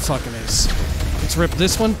 Totally fucking is. Let's rip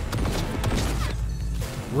this one.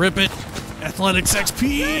 Rip it. Athletics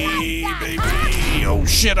XP, baby. Oh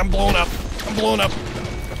shit, I'm blowing up. I'm blowing up.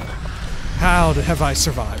 How have I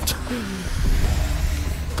survived?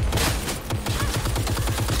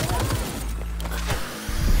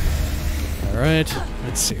 Alright,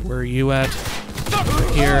 let's see. Where are you at?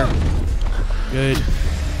 Right here. Good.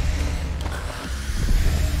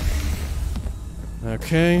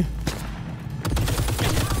 Okay.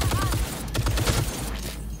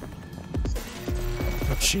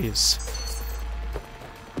 Oh, jeez.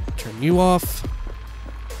 Turn you off.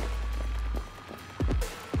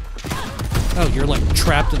 Oh, you're like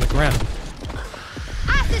trapped in the ground.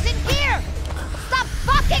 Ass is in here! Stop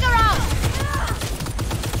fucking around!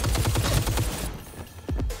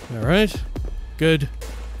 Alright. Good.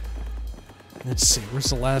 Let's see,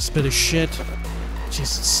 where's the last bit of shit? Jeez,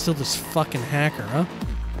 it's still this fucking hacker, huh?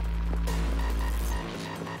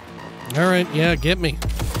 Alright, yeah, get me.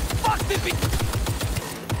 Fuck this!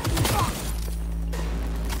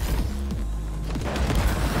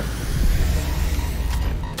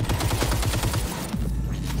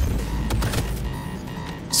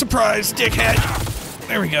 Surprise, dickhead!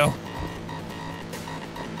 There we go.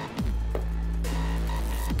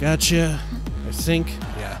 Gotcha. I think.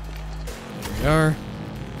 Yeah. There we are.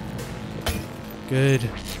 Good.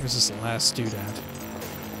 Where's this last dude at?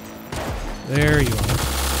 There you are.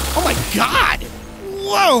 Oh my god!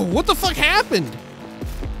 Whoa! What the fuck happened?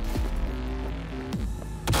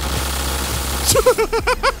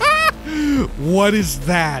 What is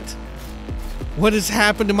that? What has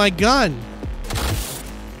happened to my gun?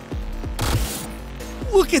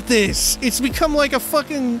 Look at this! It's become like a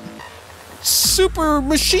fucking super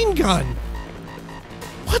machine gun!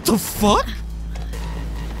 What the fuck?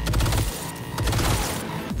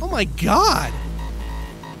 Oh my god!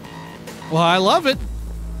 Well, I love it.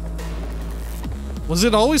 Was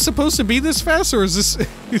it always supposed to be this fast, or is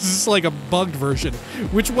this like a bugged version?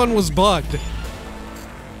 Which one was bugged?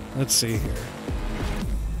 Let's see here.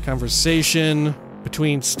 Conversation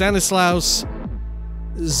between Stanislaus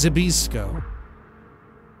Zabisco.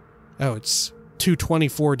 Oh, it's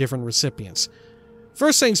 224 different recipients.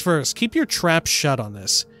 First things first, keep your trap shut on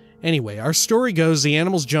this. Anyway, our story goes the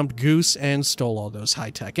animals jumped Goose and stole all those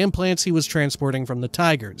high-tech implants he was transporting from the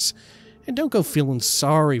tigers. And don't go feeling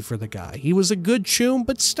sorry for the guy. He was a good choom,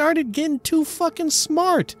 but started getting too fucking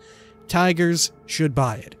smart. Tigers should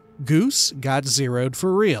buy it. Goose got zeroed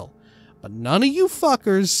for real. But none of you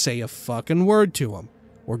fuckers say a fucking word to him,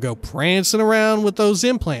 or go prancing around with those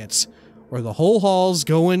implants, or the whole haul's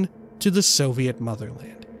going to the Soviet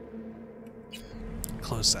motherland.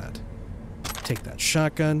 Close that. Take that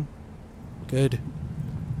shotgun. Good.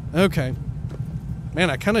 Okay. Man,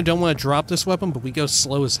 I kind of don't want to drop this weapon, but we go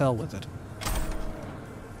slow as hell with it.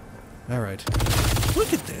 Alright.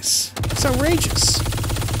 Look at this. It's outrageous.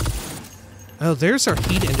 Oh, there's our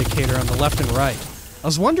heat indicator on the left and right. I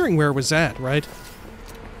was wondering where it was at, right?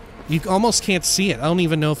 You almost can't see it. I don't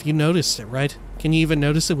even know if you noticed it, right? Can you even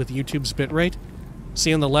notice it with YouTube's bitrate?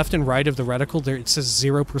 See on the left and right of the reticle, there it says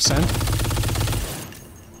 0%.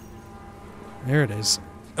 There it is.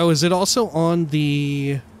 Oh, is it also on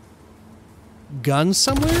the gun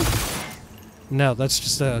somewhere? No, that's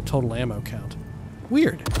just a total ammo count.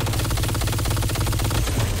 Weird.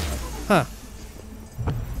 Huh.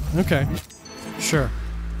 Okay. Sure.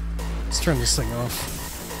 Let's turn this thing off.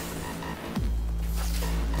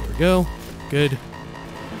 There we go. Good.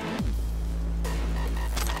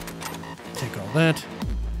 Take all that.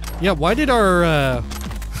 Yeah, why did our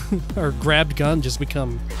our grabbed gun just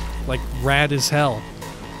become like rad as hell?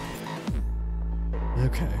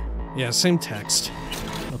 Okay. Yeah, same text.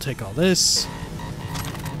 I'll take all this.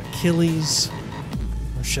 Achilles.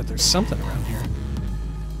 Oh shit, there's something around here.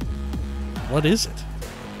 What is it?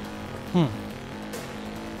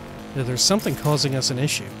 Yeah, there's something causing us an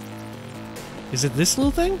issue. Is it this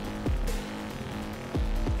little thing?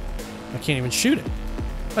 I can't even shoot it.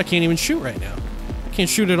 I can't even shoot right now. I can't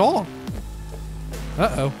shoot at all.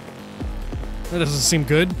 Uh-oh. That doesn't seem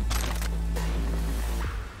good.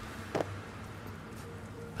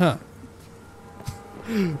 Huh.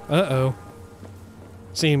 Uh-oh.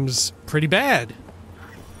 Seems pretty bad.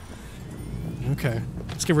 Okay.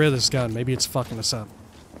 Let's get rid of this gun. Maybe it's fucking us up.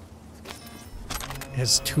 It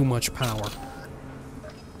has too much power.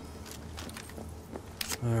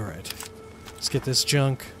 Alright. Let's get this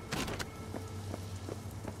junk.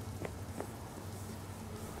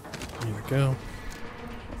 There we go.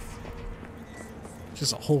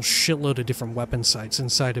 Just a whole shitload of different weapon sights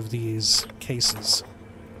inside of these cases.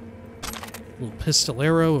 Little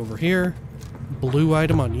pistolero over here. Blue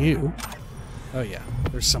item on you. Oh yeah,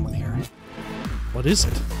 there's someone here. What is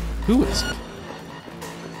it? Who is it?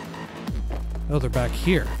 Oh, they're back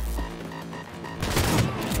here.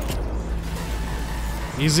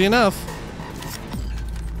 Easy enough.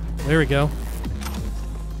 There we go.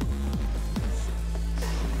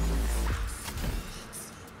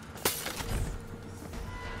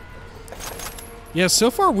 Yeah,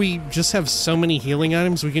 so far we just have so many healing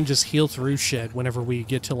items, we can just heal through shit whenever we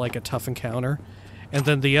get to, like, a tough encounter. And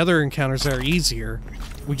then the other encounters that are easier,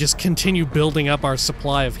 we just continue building up our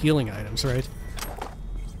supply of healing items, right?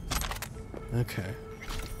 Okay.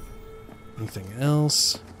 Anything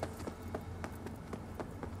else?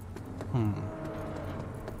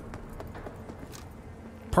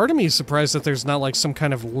 Part of me is surprised that there's not, like, some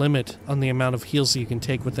kind of limit on the amount of heals that you can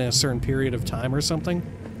take within a certain period of time or something.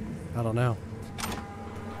 I don't know.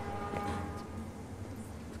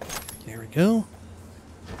 There we go.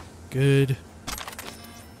 Good.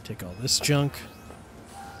 Take all this junk.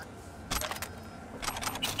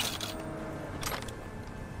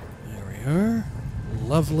 There we are.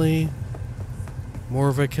 Lovely. More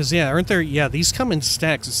of it, because, yeah, aren't there... Yeah, these come in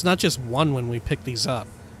stacks. It's not just one when we pick these up.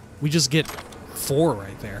 We just get 4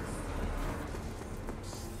 right there.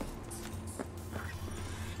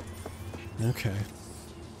 Okay.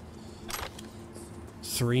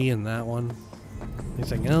 3 in that one.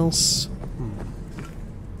 Anything else?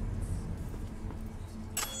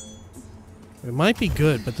 It might be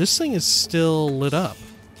good, but this thing is still lit up.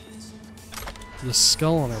 The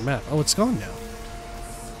skull on our map. Oh, it's gone now.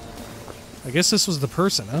 I guess this was the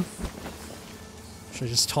person, huh? Should I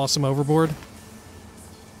just toss him overboard?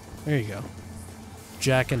 There you go.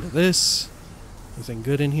 Jack into this. Anything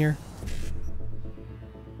good in here?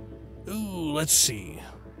 Ooh, let's see.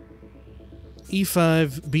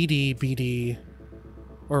 E5, BD, BD,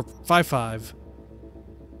 or 5-5,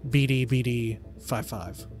 BD, BD,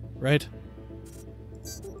 5-5, right?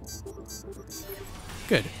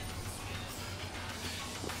 Good.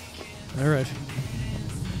 Alright.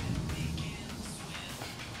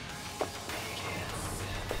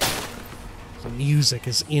 The music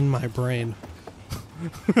is in my brain.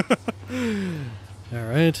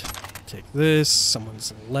 Alright. Take this.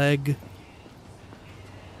 Someone's leg.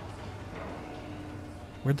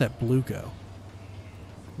 Where'd that blue go?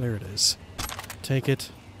 There it is. Take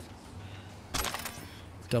it.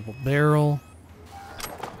 Double barrel.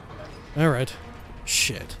 Alright.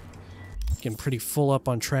 Shit. Getting pretty full up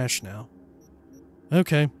on trash now.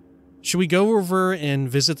 Okay. Should we go over and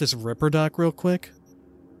visit this Ripper dock real quick?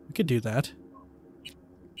 We could do that.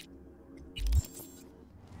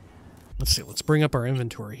 Let's see, let's bring up our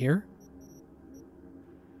inventory here.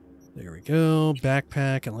 There we go,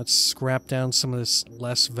 backpack, and let's scrap down some of this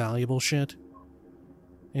less valuable shit.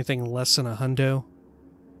 Anything less than a hundo?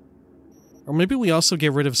 Or maybe we also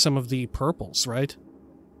get rid of some of the purples, right?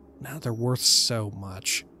 Now they're worth so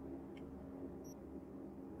much.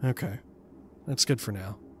 Okay, that's good for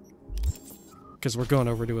now. Because we're going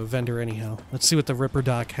over to a vendor anyhow. Let's see what the Ripper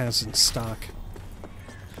dock has in stock.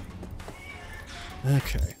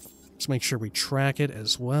 Okay, let's make sure we track it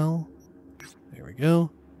as well. There we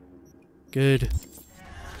go. Good.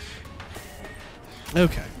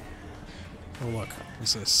 Okay. Oh look,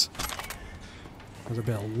 what's this? Another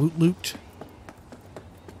bit of loot.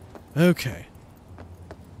 Okay.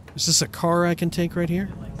 Is this a car I can take right here?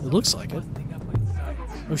 It looks like it.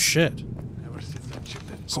 Oh shit.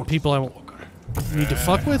 Some people I won't need to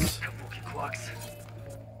fuck with?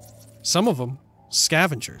 Some of them.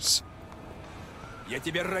 Scavengers. There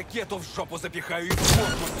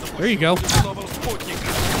you go.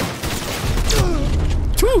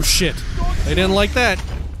 Oh shit! They didn't like that.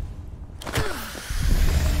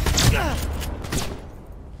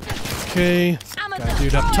 Okay. Got a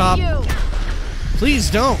dude up top. Please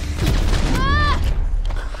don't.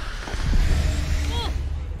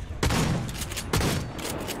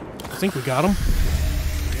 I think we got him.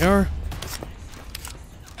 There we are.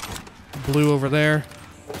 Blue over there.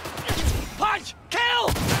 Punch!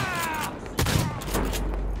 Kill!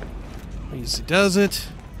 Easy does it.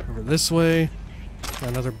 Over this way. Got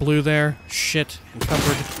another blue there. Shit.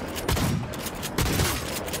 Encumbered.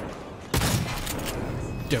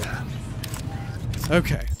 Dope.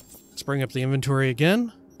 Okay. Let's bring up the inventory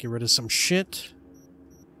again. Get rid of some shit.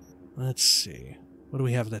 Let's see. What do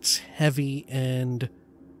we have that's heavy and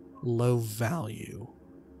low value?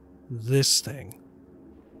 This thing.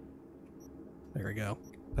 There we go.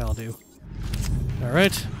 That'll do.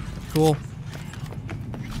 Alright. Cool.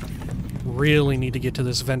 Really need to get to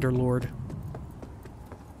this vendor lord.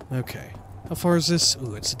 Okay. How far is this?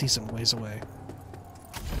 Ooh, it's a decent ways away.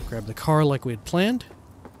 Grab the car like we had planned.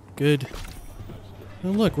 Good. Oh,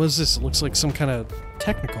 look, what is this? It looks like some kind of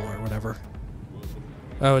technical or whatever.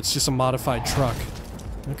 Oh, it's just a modified truck.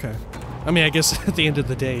 Okay. I mean, I guess at the end of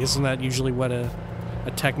the day, isn't that usually what a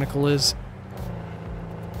technical is?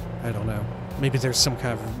 I don't know. Maybe there's some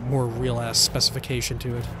kind of more real-ass specification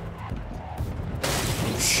to it.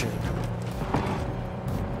 Oh, shit.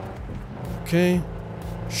 Okay.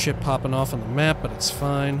 Shit popping off on the map, but it's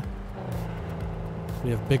fine.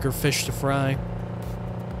 We have bigger fish to fry.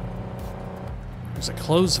 There's a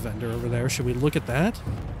clothes vendor over there. Should we look at that?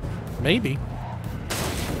 Maybe.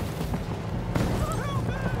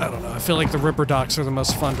 I don't know. I feel like the Ripper docks are the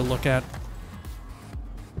most fun to look at.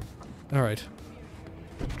 Alright.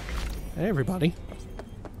 Hey, everybody.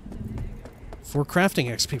 4 crafting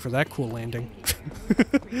XP for that cool landing.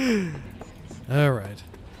 Alright.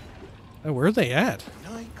 Oh, where are they at?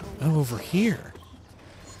 Oh, over here.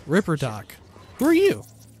 Ripper dock. Who are you?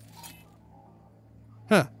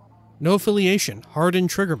 Huh. No affiliation. Hardened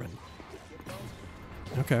Triggerman.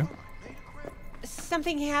 Okay.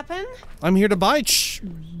 Something happened? I'm here to buy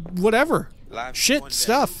whatever. Shit,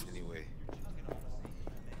 stuff.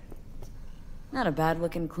 Not a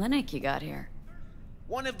bad-looking clinic you got here.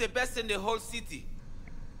 One of the best in the whole city.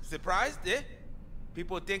 Surprised, eh?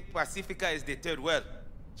 People think Pacifica is the third world.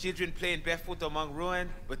 Children playing barefoot among ruins,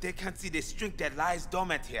 but they can't see the strength that lies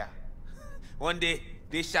dormant here. One day,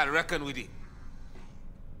 they shall reckon with it.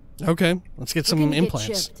 Okay, let's get some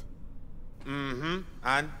implants. Mm-hmm.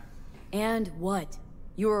 And what?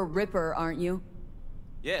 You're a Ripper, aren't you?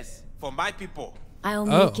 Yes, for my people. I'll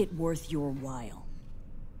make it worth your while.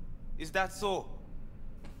 Is that so?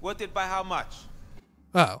 Worth it by how much?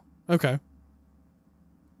 Oh, okay.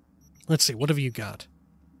 Let's see, what have you got?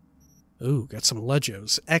 Ooh, got some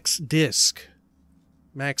Legos. X-Disc.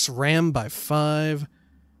 Max RAM by 5.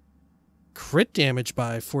 Crit damage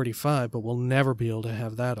by 45, but we'll never be able to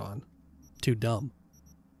have that on. Too dumb.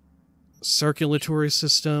 Circulatory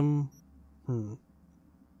system.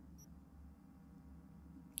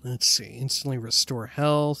 Let's see. Instantly restore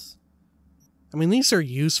health. I mean, these are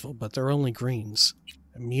useful, but they're only greens.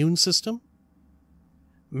 Immune system.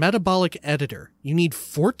 Metabolic editor. You need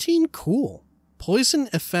 14? Cool. Poison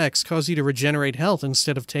effects cause you to regenerate health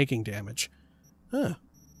instead of taking damage. Huh.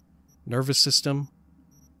 Nervous system.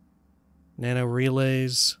 Nano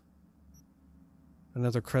relays.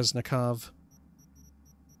 Another Kresnikov.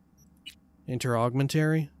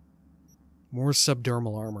 Interaugmentary. More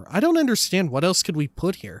subdermal armor. I don't understand. What else could we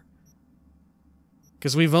put here?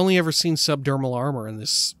 Because we've only ever seen subdermal armor in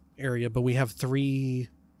this area, but we have 3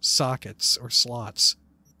 sockets or slots.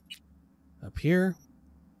 Up here.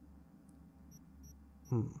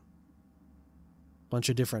 Bunch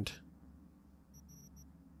of different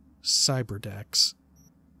cyber decks.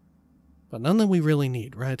 But none that we really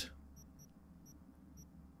need, right?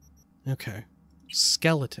 Okay.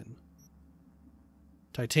 Skeleton.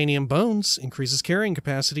 Titanium bones increases carrying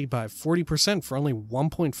capacity by 40% for only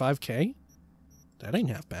 1.5k? That ain't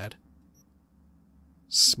half bad.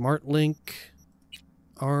 Smart link.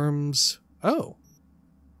 Arms. Oh.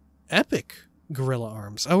 Epic gorilla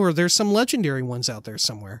arms. Oh, or there's some legendary ones out there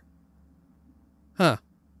somewhere. Huh.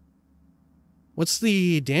 What's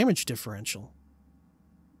the damage differential?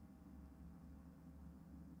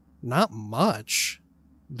 Not much.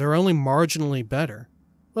 They're only marginally better.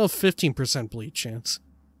 Well, 15% bleed chance.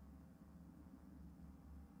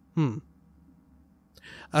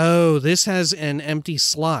 Oh, this has an empty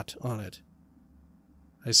slot on it.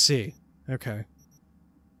 I see. Okay.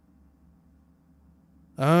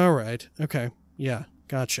 Alright. Okay. Yeah,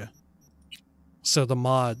 gotcha. So the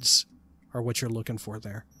mods are what you're looking for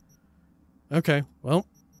there. Okay, well,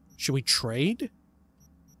 should we trade?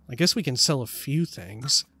 I guess we can sell a few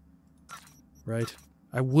things. Right.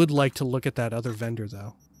 I would like to look at that other vendor,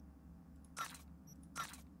 though.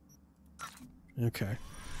 Okay.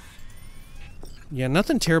 Yeah,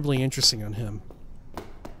 nothing terribly interesting on him.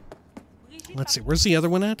 Let's see, where's the other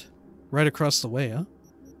one at? Right across the way, huh?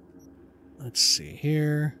 Let's see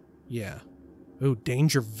here. Yeah. Ooh,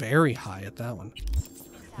 danger very high at that one.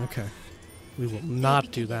 Okay. We will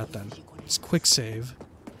not do that then. Let's quick save.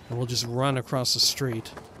 And we'll just run across the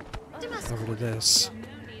street over to this.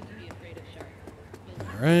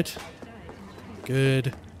 Alright.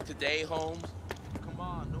 Good. Today, Holmes.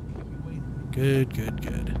 Good, good,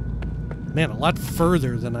 good. Man, a lot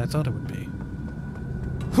further than I thought it would be.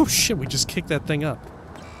 Oh shit, we just kicked that thing up.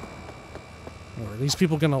 Oh, are these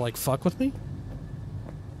people gonna, like, fuck with me?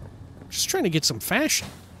 Just trying to get some fashion.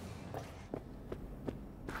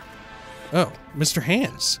 Oh, Mr.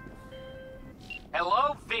 Hands.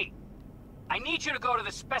 Hello, V. I need you to go to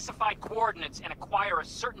the specified coordinates and acquire a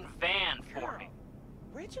certain van for me.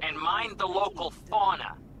 and mind the local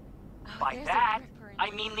fauna. By that,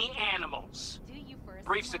 I mean the animals.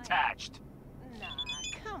 Briefs attached. Nah,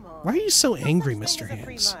 come on. Why are you so No angry, such Mr. thing as a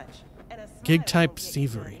free Hands? lunch, and a smile Gig-type won't get you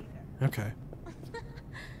thievery. none Okay.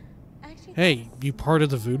 Hey, you part of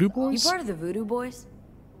the Voodoo You Boys? part of the Voodoo Boys?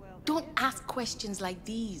 Don't ask questions like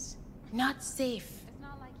these. Not safe.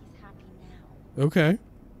 Okay.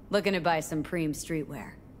 Looking to buy some preem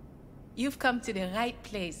streetwear. You've come to the right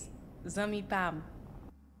place, Zami Pam.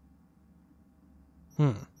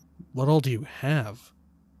 What all do you have?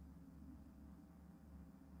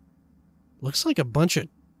 Looks like a bunch of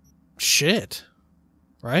shit,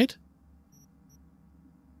 right?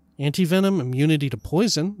 Anti-venom, immunity to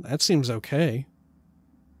poison. That seems okay.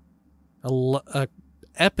 A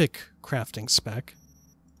epic crafting spec.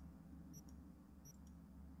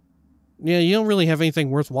 Yeah, you don't really have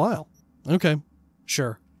anything worthwhile. Okay,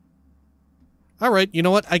 sure. Alright, you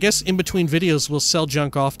know what? I guess in between videos we'll sell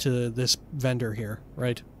junk off to this vendor here,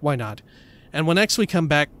 right? Why not? And when next we come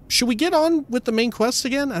back, should we get on with the main quest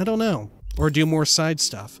again? I don't know. Or do more side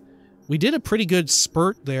stuff. We did a pretty good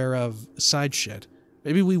spurt there of side shit.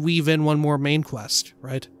 Maybe we weave in one more main quest,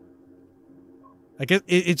 right? I guess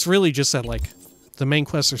it's really just that, like, the main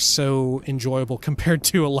quests are so enjoyable compared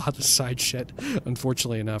to a lot of the side shit,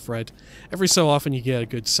 unfortunately enough, right? Every so often you get a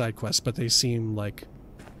good side quest, but they seem, like,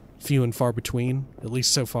 few and far between, at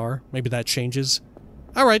least so far. Maybe that changes.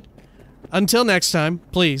 Alright, until next time,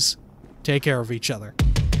 please, take care of each other.